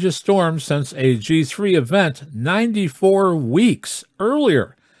largest storm since a G3 event 94 weeks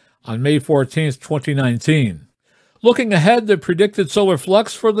earlier, on May 14, 2019. Looking ahead, the predicted solar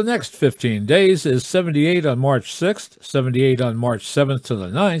flux for the next 15 days is 78 on March 6th, 78 on March 7th to the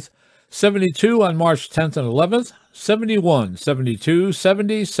 9th, 72 on March 10th and 11th, 71, 72,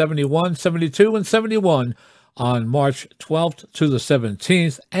 70, 71, 72, and 71 on March 12th to the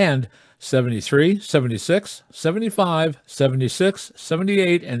 17th, and 73, 76, 75, 76,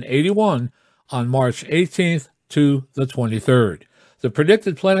 78, and 81 on March 18th to the 23rd. The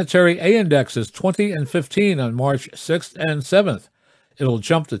predicted planetary A index is 20 and 15 on March 6th and 7th. It'll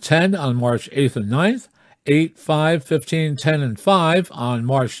jump to 10 on March 8th and 9th, 8, 5, 15, 10, and 5 on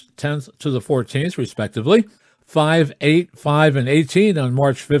March 10th to the 14th, respectively, 5, 8, 5, and 18 on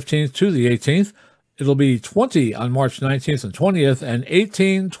March 15th to the 18th. It'll be 20 on March 19th and 20th, and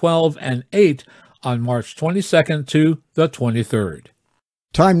 18, 12, and 8 on March 22nd to the 23rd.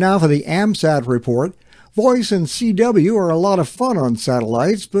 Time now for the AMSAT report. Voice and CW are a lot of fun on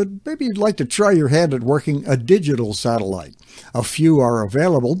satellites, but maybe you'd like to try your hand at working a digital satellite. A few are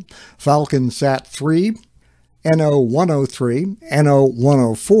available: Falcon Sat 3, NO-103,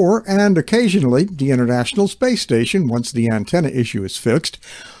 NO-104, and occasionally the International Space Station, once the antenna issue is fixed.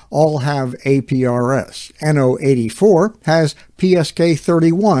 All have APRS. NO-84 has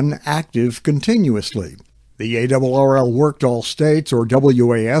PSK-31 active continuously. The ARRL Worked All States, or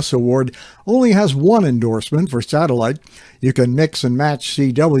WAS, award only has one endorsement for satellite. You can mix and match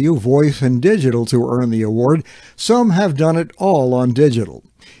CW, voice, and digital to earn the award. Some have done it all on digital.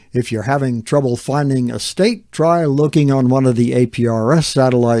 If you're having trouble finding a state, try looking on one of the APRS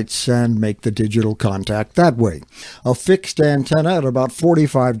satellites and make the digital contact that way. A fixed antenna at about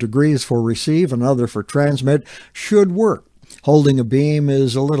 45 degrees for receive, another for transmit, should work. Holding a beam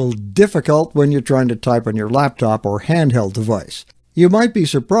is a little difficult when you're trying to type on your laptop or handheld device. You might be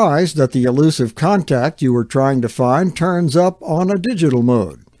surprised that the elusive contact you were trying to find turns up on a digital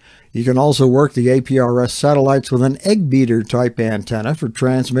mode. You can also work the APRS satellites with an egg beater type antenna for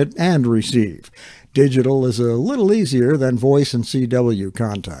transmit and receive. Digital is a little easier than voice and CW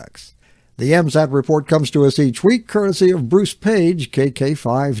contacts. The AMSAT report comes to us each week, courtesy of Bruce Page,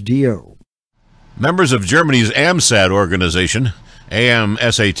 KK5DO. Members of Germany's AMSAT organization, AMSAT-DL,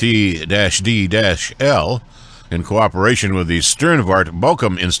 in cooperation with the Sternwart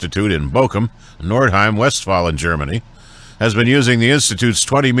Bochum Institute in Bochum, Nordheim, Westfalen, Germany, has been using the Institute's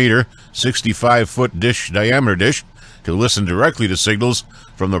 20-meter, 65-foot diameter dish to listen directly to signals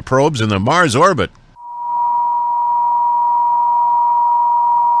from the probes in the Mars orbit.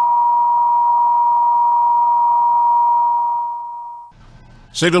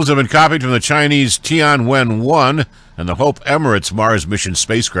 Signals have been copied from the Chinese Tianwen-1 and the Hope Emirates Mars mission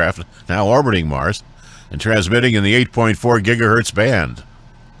spacecraft, now orbiting Mars, and transmitting in the 8.4 gigahertz band.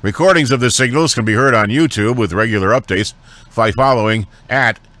 Recordings of the signals can be heard on YouTube with regular updates by following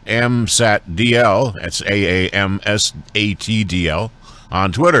at AMSAT-DL, that's AAMSAT-DL,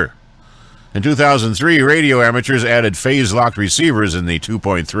 on Twitter. In 2003, radio amateurs added phase-locked receivers in the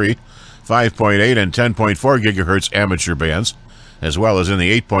 2.3, 5.8, and 10.4 gigahertz amateur bands, as well as in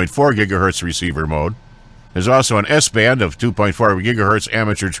the 8.4 gigahertz receiver mode. There's also an S-band of 2.4 gigahertz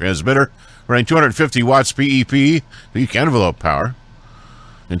amateur transmitter running 250 watts PEP peak envelope power.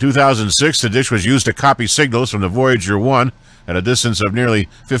 In 2006, the dish was used to copy signals from the Voyager 1 at a distance of nearly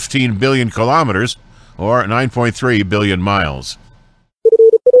 15 billion kilometers, or 9.3 billion miles.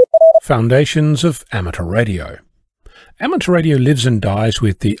 Foundations of Amateur Radio. Amateur radio lives and dies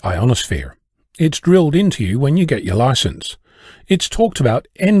with the ionosphere. It's drilled into you when you get your license. It's talked about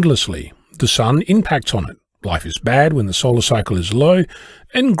endlessly. The sun impacts on it. Life is bad when the solar cycle is low,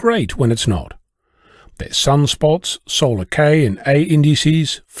 and great when it's not. There's sunspots, solar K and A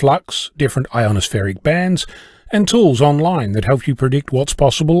indices, flux, different ionospheric bands, and tools online that help you predict what's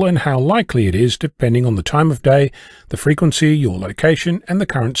possible and how likely it is depending on the time of day, the frequency, your location, and the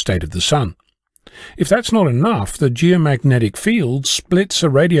current state of the sun. If that's not enough, the geomagnetic field splits a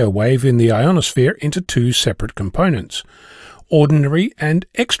radio wave in the ionosphere into two separate components: ordinary and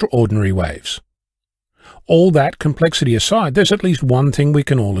extraordinary waves. All that complexity aside, there's at least one thing we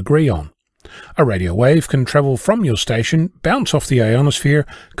can all agree on. A radio wave can travel from your station, bounce off the ionosphere,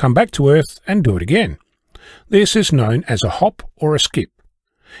 come back to Earth, and do it again. This is known as a hop or a skip.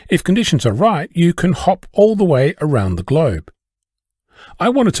 If conditions are right, you can hop all the way around the globe. I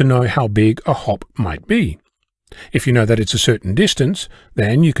wanted to know how big a hop might be. If you know that it's a certain distance,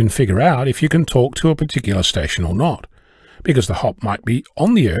 then you can figure out if you can talk to a particular station or not, because the hop might be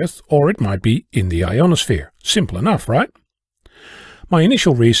on the Earth or it might be in the ionosphere. Simple enough, right? My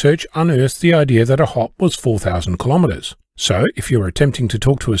initial research unearthed the idea that a hop was 4,000 kilometers. So if you're attempting to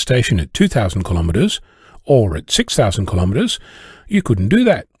talk to a station at 2,000 kilometers or at 6,000 kilometers, you couldn't do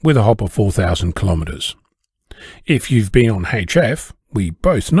that with a hop of 4,000 kilometers. If you've been on HF, we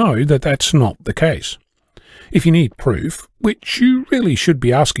both know that that's not the case. If you need proof, which you really should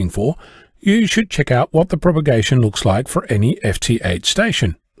be asking for, you should check out what the propagation looks like for any FT8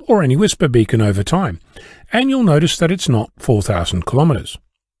 station, or any whisper beacon over time, and you'll notice that it's not 4,000 kilometers.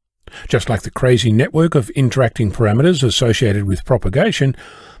 Just like the crazy network of interacting parameters associated with propagation,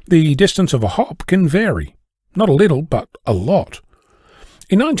 the distance of a hop can vary. Not a little, but a lot.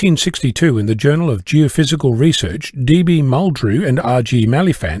 In 1962, in the Journal of Geophysical Research, D.B. Muldrew and R.G.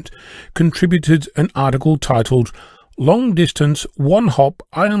 Malifant contributed an article titled Long-Distance One-Hop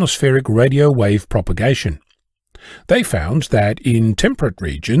Ionospheric Radio Wave Propagation. They found that in temperate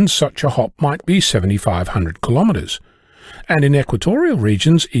regions such a hop might be 7,500 kilometers, and in equatorial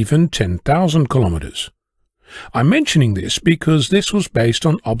regions even 10,000 kilometers. I'm mentioning this because this was based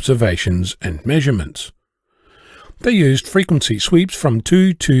on observations and measurements. They used frequency sweeps from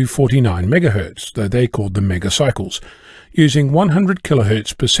 2 to 49 MHz, though they called them megacycles, using 100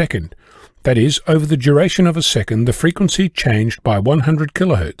 kHz per second. That is, over the duration of a second, the frequency changed by 100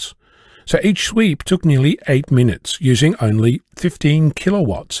 kHz. So each sweep took nearly 8 minutes, using only 15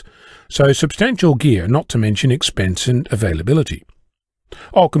 kilowatts. So substantial gear, not to mention expense and availability.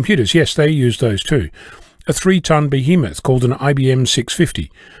 Oh, computers, yes, they used those too. A 3-ton behemoth called an IBM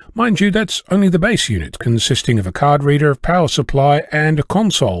 650. Mind you, that's only the base unit, consisting of a card reader, power supply, and a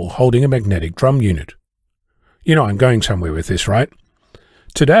console holding a magnetic drum unit. You know I'm going somewhere with this, right?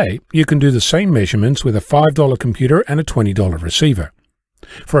 Today, you can do the same measurements with a $5 computer and a $20 receiver.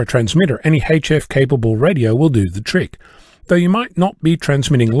 For a transmitter, any HF-capable radio will do the trick, though you might not be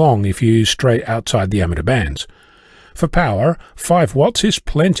transmitting long if you stray outside the amateur bands. For power, 5 watts is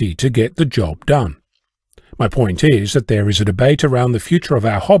plenty to get the job done. My point is that there is a debate around the future of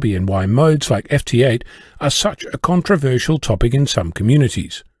our hobby and why modes like FT8 are such a controversial topic in some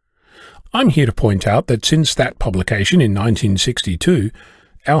communities. I'm here to point out that since that publication in 1962,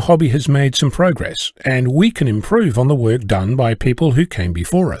 our hobby has made some progress, and we can improve on the work done by people who came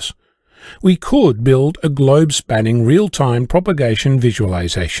before us. We could build a globe-spanning real-time propagation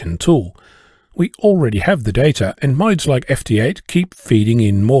visualization tool. We already have the data, and modes like FT8 keep feeding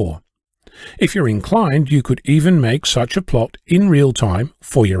in more. If you're inclined, you could even make such a plot in real time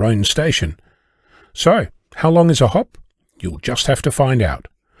for your own station. So, how long is a hop? You'll just have to find out.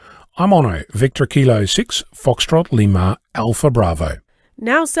 I'm Ono, Victor Kilo 6, Foxtrot Lima, Alpha Bravo.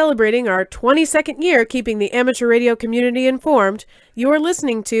 Now celebrating our 22nd year keeping the amateur radio community informed, you are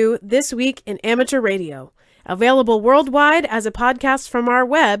listening to This Week in Amateur Radio, available worldwide as a podcast from our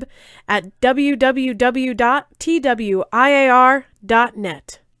web at www.twiar.net.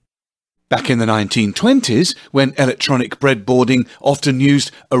 Back in the 1920s, when electronic breadboarding often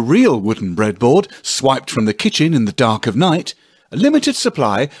used a real wooden breadboard swiped from the kitchen in the dark of night, a limited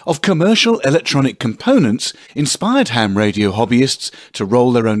supply of commercial electronic components inspired ham radio hobbyists to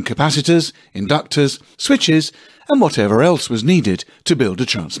roll their own capacitors, inductors, switches, and whatever else was needed to build a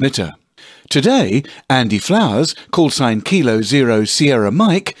transmitter. Today, Andy Flowers, callsign Kilo Zero Sierra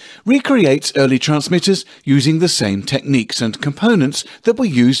Mike, recreates early transmitters using the same techniques and components that were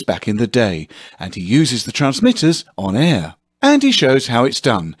used back in the day, and he uses the transmitters on air. Andy shows how it's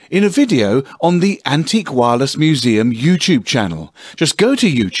done in a video on the Antique Wireless Museum YouTube channel. Just go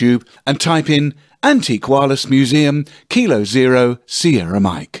to YouTube and type in Antique Wireless Museum Kilo Zero Sierra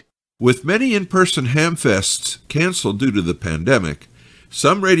Mike. With many in-person hamfests canceled due to the pandemic,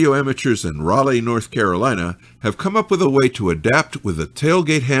 some radio amateurs in Raleigh, North Carolina have come up with a way to adapt with a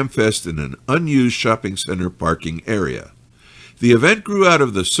tailgate hamfest in an unused shopping center parking area. The event grew out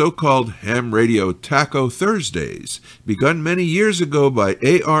of the so-called ham radio Taco Thursdays, begun many years ago by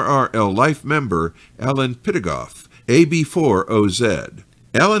ARRL Life member Alan Pittigoff, AB4OZ.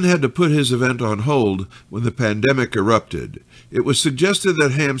 Alan had to put his event on hold when the pandemic erupted. It was suggested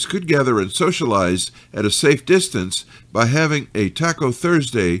that hams could gather and socialize at a safe distance by having a Taco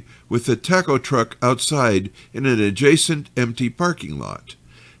Thursday with the taco truck outside in an adjacent empty parking lot.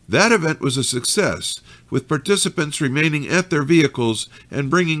 That event was a success, with participants remaining at their vehicles and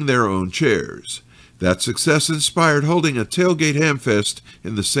bringing their own chairs. That success inspired holding a tailgate hamfest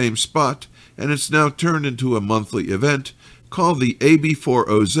in the same spot, and it's now turned into a monthly event called the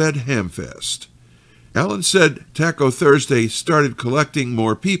AB4OZ Hamfest. Alan said Taco Thursday started collecting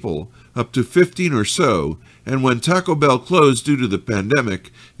more people, up to 15 or so, and when Taco Bell closed due to the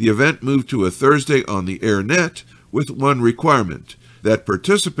pandemic, the event moved to a Thursday on the air net with one requirement, that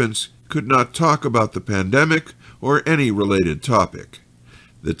participants could not talk about the pandemic or any related topic.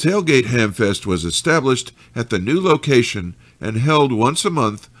 The Tailgate Hamfest was established at the new location and held once a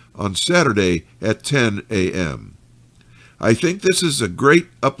month on Saturday at 10 a.m. I think this is a great,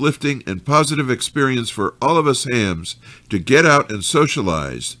 uplifting, and positive experience for all of us hams to get out and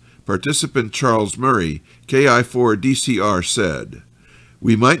socialize, participant Charles Murray, KI4DCR, said.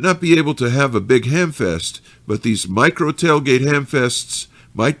 We might not be able to have a big hamfest, but these micro-tailgate hamfests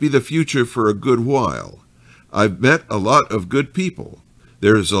might be the future for a good while. I've met a lot of good people.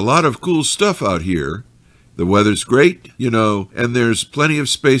 There's a lot of cool stuff out here. The weather's great, and there's plenty of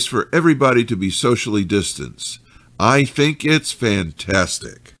space for everybody to be socially distanced. I think it's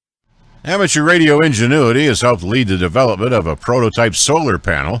fantastic. Amateur radio ingenuity has helped lead the development of a prototype solar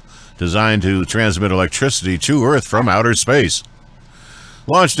panel designed to transmit electricity to Earth from outer space.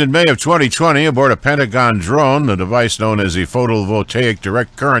 Launched in May of 2020 aboard a Pentagon drone, the device known as the Photovoltaic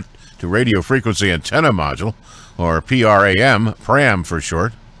Direct Current to Radio Frequency Antenna Module, or PRAM for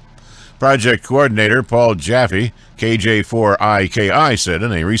short. Project coordinator Paul Jaffe, KJ4IKI, said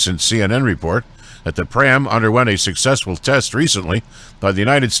in a recent CNN report that the PRAM underwent a successful test recently by the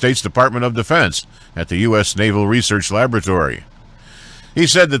United States Department of Defense at the U.S. Naval Research Laboratory. He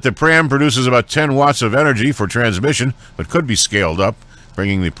said that the PRAM produces about 10 watts of energy for transmission, but could be scaled up,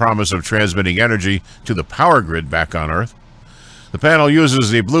 bringing the promise of transmitting energy to the power grid back on Earth. The panel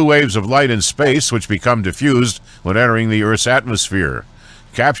uses the blue waves of light in space, which become diffused when entering the Earth's atmosphere,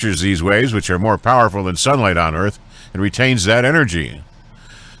 captures these waves, which are more powerful than sunlight on Earth, and retains that energy.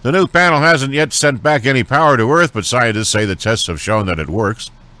 The new panel hasn't yet sent back any power to Earth, but scientists say the tests have shown that it works.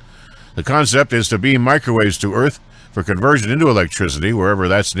 The concept is to beam microwaves to Earth for conversion into electricity wherever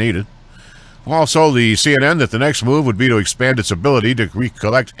that's needed. Paul told the CNN that the next move would be to expand its ability to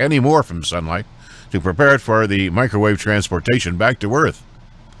recollect any more from sunlight to prepare it for the microwave transportation back to Earth.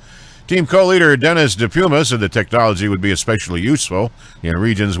 Team co-leader Dennis DePuma said the technology would be especially useful in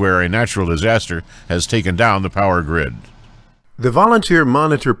regions where a natural disaster has taken down the power grid. The Volunteer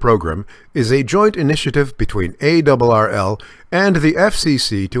Monitor Program is a joint initiative between ARRL and the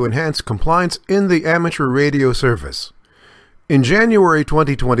FCC to enhance compliance in the amateur radio service. In January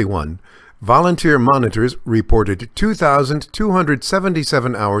 2021, volunteer monitors reported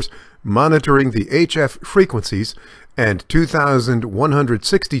 2,277 hours monitoring the HF frequencies and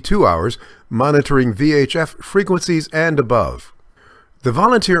 2,162 hours monitoring VHF frequencies and above. The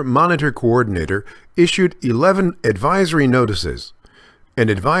Volunteer Monitor Coordinator issued 11 advisory notices. An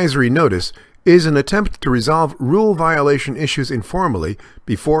advisory notice is an attempt to resolve rule violation issues informally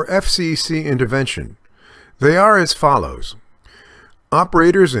before FCC intervention. They are as follows.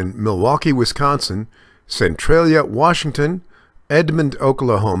 Operators in Milwaukee, Wisconsin, Centralia, Washington, Edmond,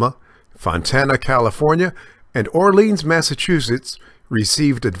 Oklahoma, Fontana, California, and Orleans, Massachusetts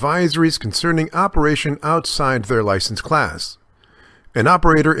received advisories concerning operation outside their license class. An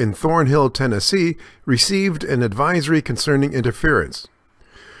operator in Thornhill, Tennessee received an advisory concerning interference.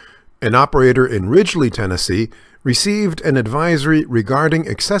 An operator in Ridgely, Tennessee received an advisory regarding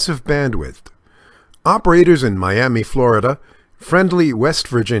excessive bandwidth. Operators in Miami, Florida, Friendly, West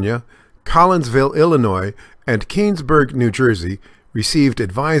Virginia, Collinsville, Illinois, and Keansburg, New Jersey received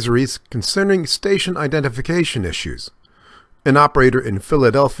advisories concerning station identification issues. An operator in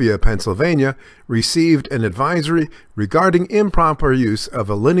Philadelphia, Pennsylvania received an advisory regarding improper use of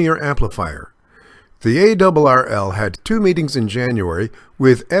a linear amplifier. The ARRL had 2 meetings in January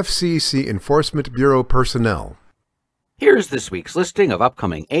with FCC Enforcement Bureau personnel. Here's this week's listing of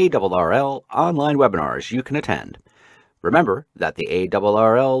upcoming ARRL online webinars you can attend. Remember that the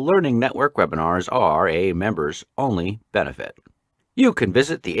ARRL Learning Network webinars are a members-only benefit. You can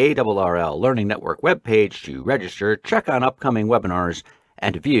visit the ARRL Learning Network webpage to register, check on upcoming webinars,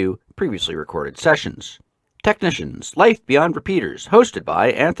 and view previously recorded sessions. Technicians, Life Beyond Repeaters, hosted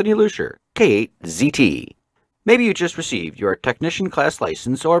by Anthony Lucier, K8ZT. Maybe you just received your technician class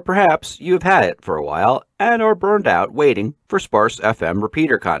license, or perhaps you have had it for a while and are burned out waiting for sparse FM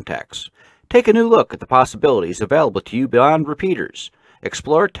repeater contacts. Take a new look at the possibilities available to you beyond repeaters.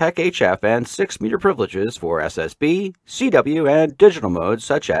 Explore Tech HF and 6-meter privileges for SSB, CW, and digital modes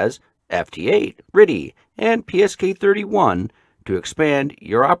such as FT8, RIDI, and PSK31 to expand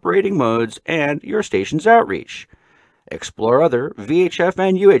your operating modes and your station's outreach. Explore other VHF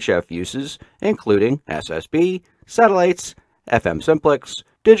and UHF uses, including SSB, satellites, FM simplex,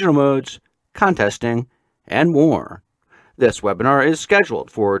 digital modes, contesting, and more. This webinar is scheduled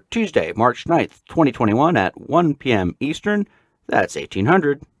for Tuesday, March 9th, 2021 at 1 p.m. Eastern. That's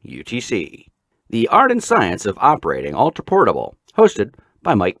 1800 UTC. The Art and Science of Operating Ultraportable, hosted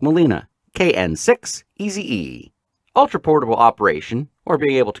by Mike Molina, KN6EZE. Ultraportable operation, or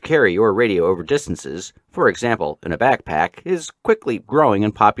being able to carry your radio over distances, for example in a backpack, is quickly growing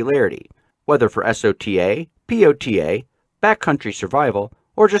in popularity. Whether for SOTA, POTA, backcountry survival,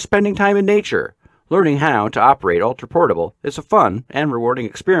 or just spending time in nature, learning how to operate ultraportable is a fun and rewarding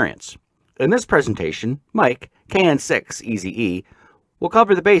experience. In this presentation, Mike, KN6EZE, will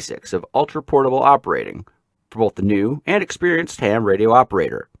cover the basics of ultraportable operating for both the new and experienced ham radio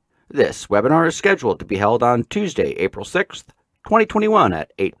operator. This webinar is scheduled to be held on Tuesday, April 6th, 2021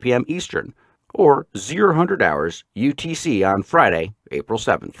 at 8 p.m. Eastern, or 0000 hours UTC on Friday, April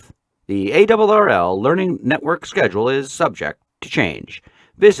 7th. The ARRL Learning Network schedule is subject to change.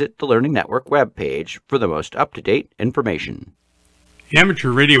 Visit the Learning Network webpage for the most up-to-date information.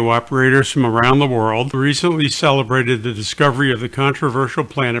 Amateur radio operators from around the world recently celebrated the discovery of the controversial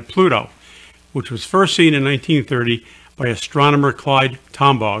planet Pluto, which was first seen in 1930 by astronomer Clyde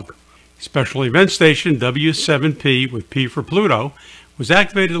Tombaugh. Special Event Station W7P, with P for Pluto, was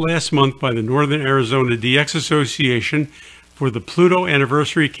activated last month by the Northern Arizona DX Association for the Pluto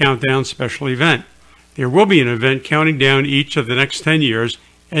Anniversary Countdown special event. There will be an event counting down each of the next 10 years,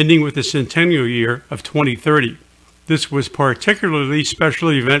 ending with the centennial year of 2030. This was particularly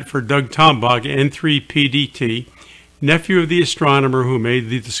special event for Doug Tombaugh, N3PDT, nephew of the astronomer who made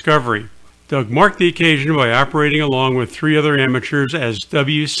the discovery. Doug marked the occasion by operating along with 3 other amateurs as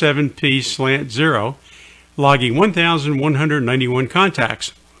W7P Slant 0, logging 1,191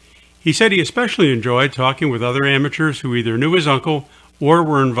 contacts. He said he especially enjoyed talking with other amateurs who either knew his uncle or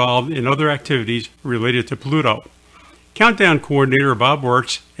were involved in other activities related to Pluto. Countdown coordinator Bob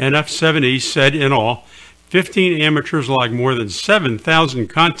Wertz, NF7E, said in all, 15 amateurs logged more than 7,000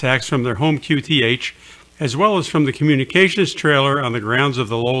 contacts from their home QTH, as well as from the communications trailer on the grounds of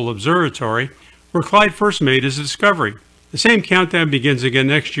the Lowell Observatory, where Clyde first made his discovery. The same countdown begins again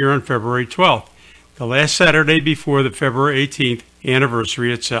next year on February 12th, the last Saturday before the February 18th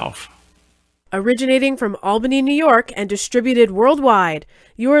anniversary itself. Originating from Albany, New York, and distributed worldwide,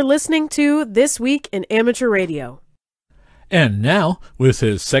 you are listening to This Week in Amateur Radio. And now, with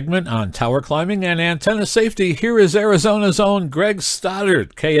his segment on tower climbing and antenna safety, here is Arizona's own Greg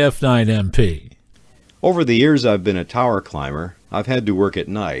Stoddard, KF9MP. Over the years I've been a tower climber, I've had to work at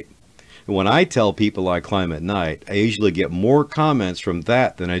night. And when I tell people I climb at night, I usually get more comments from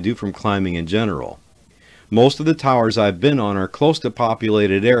that than I do from climbing in general. Most of the towers I've been on are close to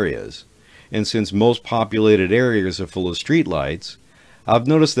populated areas, and since most populated areas are full of streetlights, I've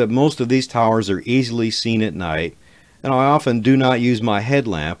noticed that most of these towers are easily seen at night, and I often do not use my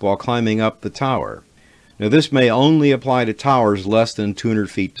headlamp while climbing up the tower. Now this may only apply to towers less than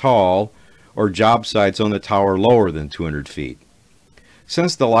 200 feet tall, or job sites on the tower lower than 200 feet.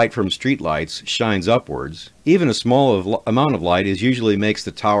 Since the light from streetlights shines upwards, even a small amount of light usually makes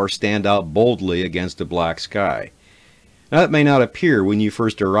the tower stand out boldly against a black sky. Now it may not appear when you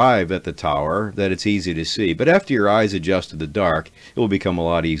first arrive at the tower that it's easy to see, but after your eyes adjust to the dark, it will become a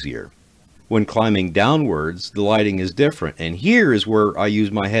lot easier. When climbing downwards, the lighting is different, and here is where I use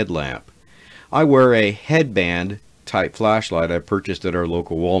my headlamp. I wear a headband type flashlight I purchased at our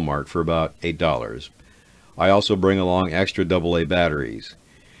local Walmart for about $8. I also bring along extra AA batteries.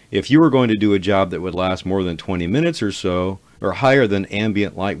 If you were going to do a job that would last more than 20 minutes or so, or higher than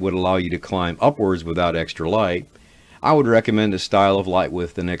ambient light would allow you to climb upwards without extra light, I would recommend a style of light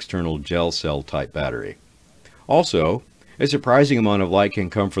with an external gel cell type battery. Also, a surprising amount of light can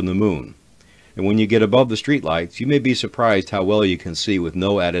come from the moon, and when you get above the streetlights, you may be surprised how well you can see with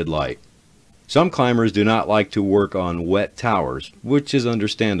no added light. Some climbers do not like to work on wet towers, which is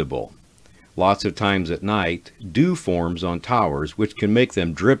understandable. Lots of times at night, dew forms on towers, which can make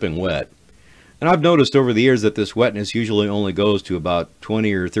them dripping wet. And I've noticed over the years that this wetness usually only goes to about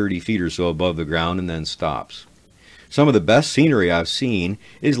 20 or 30 feet or so above the ground and then stops. Some of the best scenery I've seen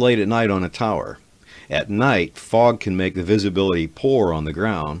is late at night on a tower. At night, fog can make the visibility poor on the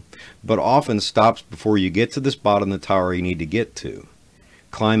ground, but often stops before you get to the spot on the tower you need to get to.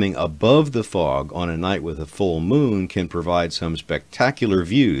 Climbing above the fog on a night with a full moon can provide some spectacular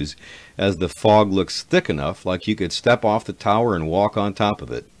views, as the fog looks thick enough like you could step off the tower and walk on top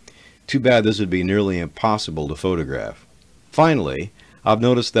of it. Too bad this would be nearly impossible to photograph. Finally, I've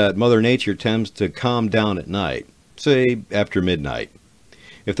noticed that Mother Nature tends to calm down at night, say after midnight.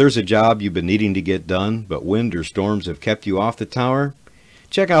 If there's a job you've been needing to get done, but wind or storms have kept you off the tower,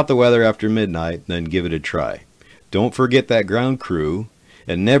 check out the weather after midnight, then give it a try. Don't forget that ground crew,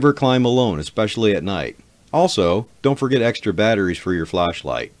 and never climb alone, especially at night. Also, don't forget extra batteries for your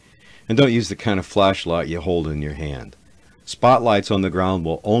flashlight. And don't use the kind of flashlight you hold in your hand. Spotlights on the ground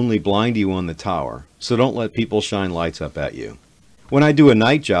will only blind you on the tower, so don't let people shine lights up at you. When I do a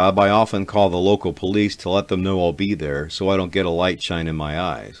night job, I often call the local police to let them know I'll be there so I don't get a light shine in my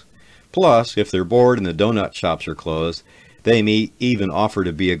eyes. Plus, if they're bored and the donut shops are closed, they may even offer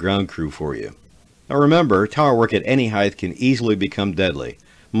to be a ground crew for you. Now remember, tower work at any height can easily become deadly.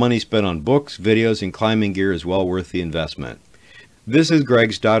 Money spent on books, videos, and climbing gear is well worth the investment. This is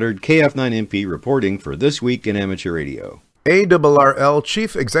Greg Stoddard, KF9MP, reporting for This Week in Amateur Radio. ARRL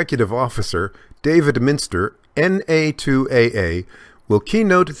Chief Executive Officer David Minster, NA2AA, will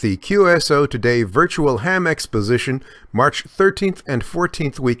keynote the QSO Today Virtual Ham Exposition March 13th and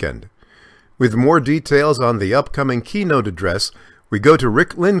 14th weekend. With more details on the upcoming keynote address, We go to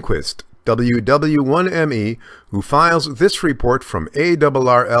Rick Lindquist, WW1ME, who files this report from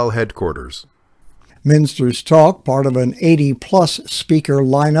ARRL headquarters. Minster's talk, part of an 80-plus speaker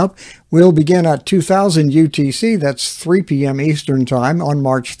lineup, will begin at 2000 UTC, that's 3 p.m. Eastern Time, on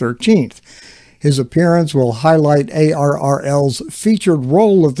March 13th. His appearance will highlight ARRL's featured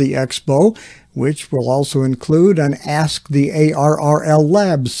role of the expo, which will also include an Ask the ARRL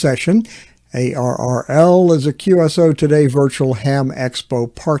Labs session. ARRL is a QSO Today Virtual Ham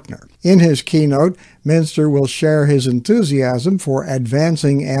Expo partner. In his keynote, Minster will share his enthusiasm for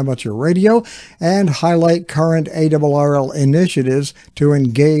advancing amateur radio and highlight current ARRL initiatives to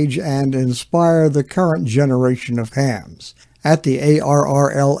engage and inspire the current generation of hams. At the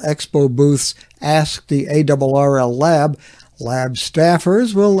ARRL Expo booth's Ask the ARRL Lab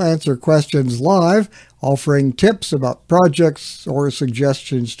staffers will answer questions live, offering tips about projects or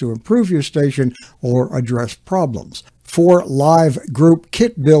suggestions to improve your station or address problems. 4 live group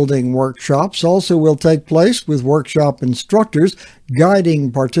kit building workshops also will take place, with workshop instructors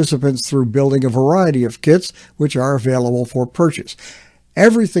guiding participants through building a variety of kits which are available for purchase.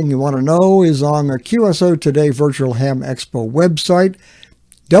 Everything you want to know is on the QSO Today Virtual Ham Expo website,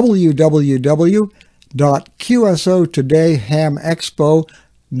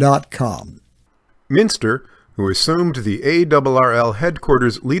 www.qsotodayhamexpo.com. Minster, who assumed the ARRL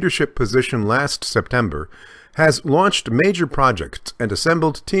headquarters leadership position last September, has launched major projects and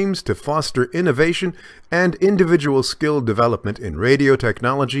assembled teams to foster innovation and individual skill development in radio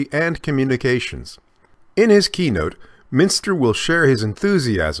technology and communications. In his keynote, Minster will share his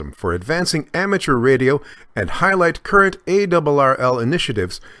enthusiasm for advancing amateur radio and highlight current ARRL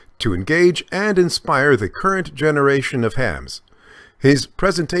initiatives to engage and inspire the current generation of hams. His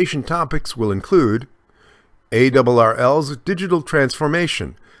presentation topics will include ARRL's digital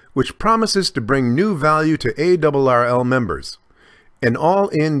transformation, which promises to bring new value to ARRL members. An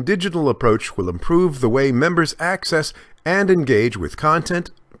all-in digital approach will improve the way members access and engage with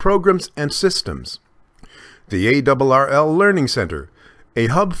content, programs, and systems. The ARRL Learning Center, a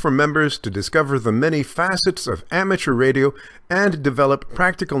hub for members to discover the many facets of amateur radio and develop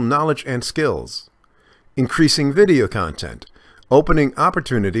practical knowledge and skills. Increasing video content, opening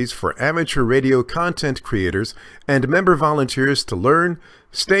opportunities for amateur radio content creators and member volunteers to learn,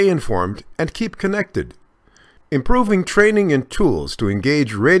 stay informed, and keep connected. Improving training and tools to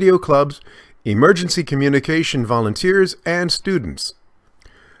engage radio clubs, emergency communication volunteers, and students.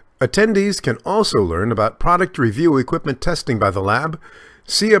 Attendees can also learn about product review equipment testing by the lab,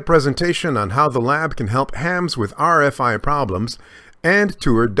 see a presentation on how the lab can help hams with RFI problems, and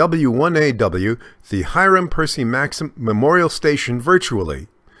tour W1AW, the Hiram Percy Maxim Memorial Station, virtually.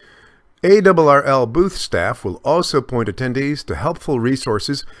 ARRL booth staff will also point attendees to helpful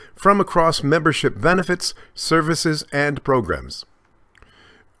resources from across membership benefits, services, and programs.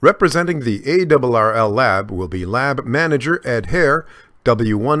 Representing the ARRL lab will be Lab Manager Ed Hare,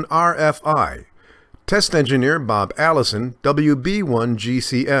 W1RFI, Test Engineer Bob Allison,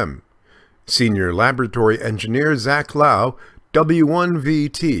 WB1GCM, Senior Laboratory Engineer Zach Lau,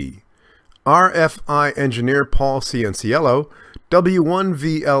 W1VT, RFI Engineer Paul Cianciello,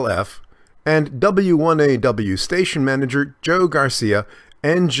 W1VLF, and W1AW Station Manager Joe Garcia,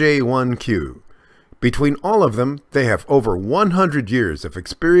 NJ1Q. Between all of them, they have over 100 years of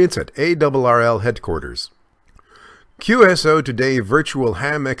experience at ARRL headquarters. QSO Today Virtual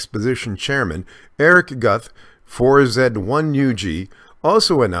Ham Exposition Chairman Eric Guth, 4Z1UG,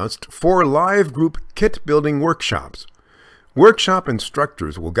 also announced 4 live group kit building workshops. Workshop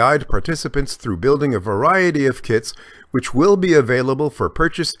instructors will guide participants through building a variety of kits which will be available for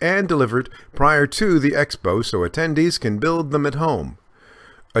purchase and delivered prior to the expo so attendees can build them at home.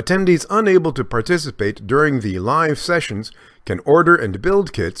 Attendees unable to participate during the live sessions can order and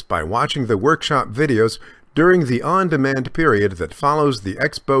build kits by watching the workshop videos during the on-demand period that follows the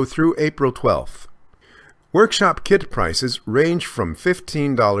expo through April 12th. Workshop kit prices range from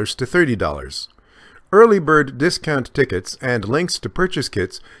 $15 to $30. Early bird discount tickets and links to purchase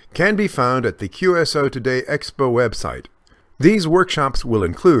kits can be found at the QSO Today Expo website. These workshops will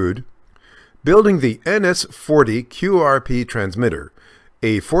include building the NS40 QRP transmitter,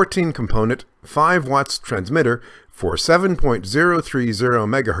 a 14-component 5 watts transmitter for 7.030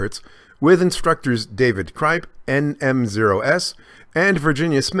 MHz with instructors David Kripe, NM0S, and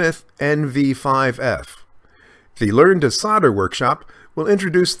Virginia Smith, NV5F. The Learn to Solder workshop will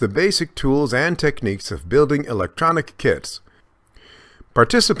introduce the basic tools and techniques of building electronic kits.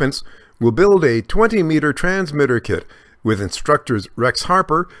 Participants will build a 20-meter transmitter kit with instructors Rex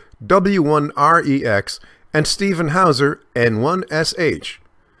Harper, W1REX, and Stephen Hauser, N1SH.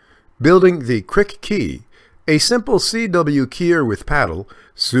 Building the Quick Key, A simple CW keyer with paddle,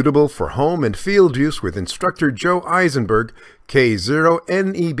 suitable for home and field use with instructor Joe Eisenberg,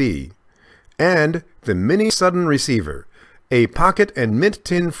 K0NEB. And the Mini Sudden Receiver, a pocket and mint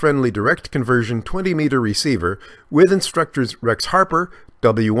tin friendly direct conversion 20-meter receiver with instructors Rex Harper,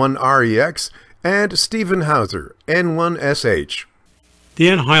 W1REX, and Stephen Hauser, N1SH.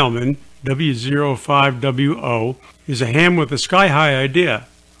 Dan Heilman, W05WO, is a ham with a sky-high idea.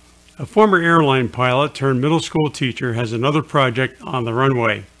 A former airline pilot turned middle school teacher has another project on the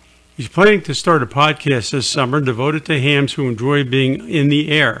runway. He's planning to start a podcast this summer devoted to hams who enjoy being in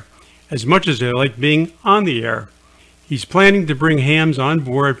the air, as much as they like being on the air. He's planning to bring hams on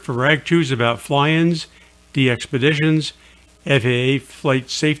board for rag chews about fly-ins, de-expeditions, FAA flight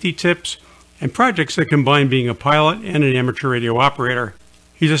safety tips, and projects that combine being a pilot and an amateur radio operator.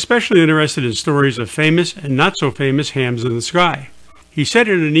 He's especially interested in stories of famous and not so famous hams in the sky. He said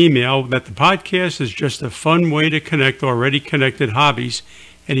in an email that the podcast is just a fun way to connect already connected hobbies,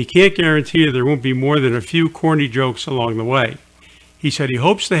 and he can't guarantee there won't be more than a few corny jokes along the way. He said he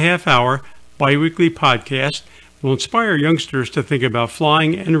hopes the half-hour, bi-weekly podcast will inspire youngsters to think about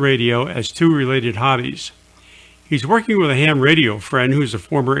flying and radio as two related hobbies. He's working with a ham radio friend who's a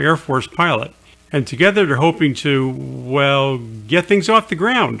former Air Force pilot, and together they're hoping to, well, get things off the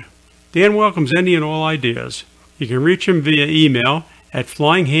ground. Dan welcomes any and all ideas. You can reach him via email at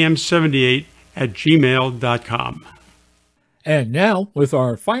flyingham78@gmail.com. And now, with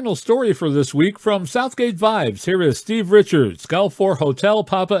our final story for this week from Southgate Vibes, here is Steve Richards, Gulf 4 Hotel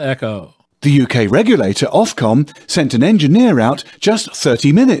Papa Echo. The UK regulator Ofcom sent an engineer out just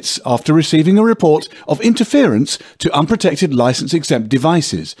 30 minutes after receiving a report of interference to unprotected license-exempt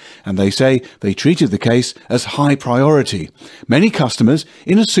devices, and they say they treated the case as high priority. Many customers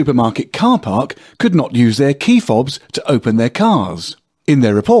in a supermarket car park could not use their key fobs to open their cars. In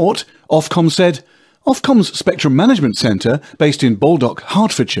their report, Ofcom said, Ofcom's Spectrum Management Centre, based in Baldock,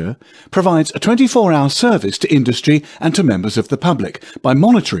 Hertfordshire, provides a 24-hour service to industry and to members of the public by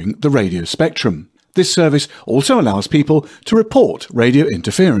monitoring the radio spectrum. This service also allows people to report radio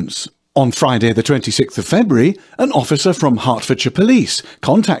interference. On Friday the 26th of February, an officer from Hertfordshire Police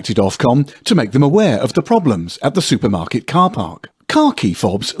contacted Ofcom to make them aware of the problems at the supermarket car park. Car key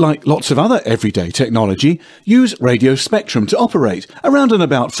fobs, like lots of other everyday technology, use radio spectrum to operate around and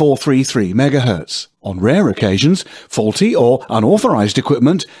about 433 MHz. On rare occasions, faulty or unauthorized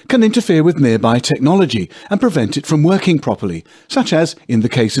equipment can interfere with nearby technology and prevent it from working properly, such as in the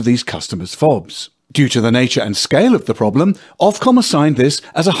case of these customers' fobs. Due to the nature and scale of the problem, Ofcom assigned this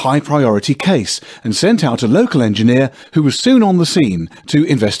as a high-priority case and sent out a local engineer who was soon on the scene to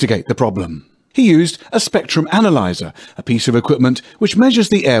investigate the problem. He used a spectrum analyzer, a piece of equipment which measures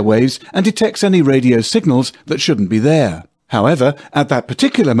the airwaves and detects any radio signals that shouldn't be there. However, at that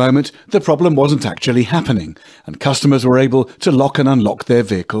particular moment, the problem wasn't actually happening, and customers were able to lock and unlock their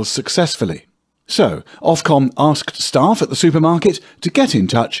vehicles successfully. So, Ofcom asked staff at the supermarket to get in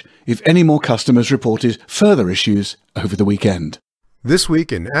touch if any more customers reported further issues over the weekend. This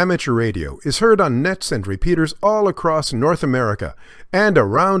Week in Amateur Radio is heard on nets and repeaters all across North America and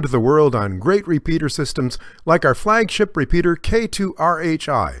around the world on great repeater systems like our flagship repeater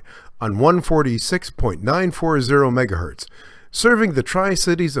K2RHI on 146.940 MHz, serving the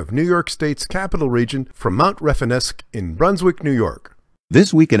Tri-Cities of New York State's capital region from Mount Refenesque in Brunswick, New York.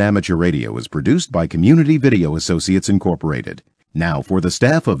 This Week in Amateur Radio is produced by Community Video Associates Incorporated. Now for the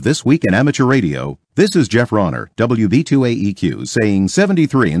staff of This Week in Amateur Radio, this is Jeff Ronner, WB2AEQ, saying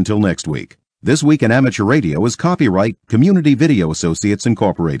 73 until next week. This Week in Amateur Radio is copyright Community Video Associates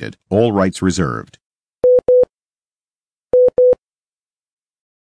Incorporated. All rights reserved.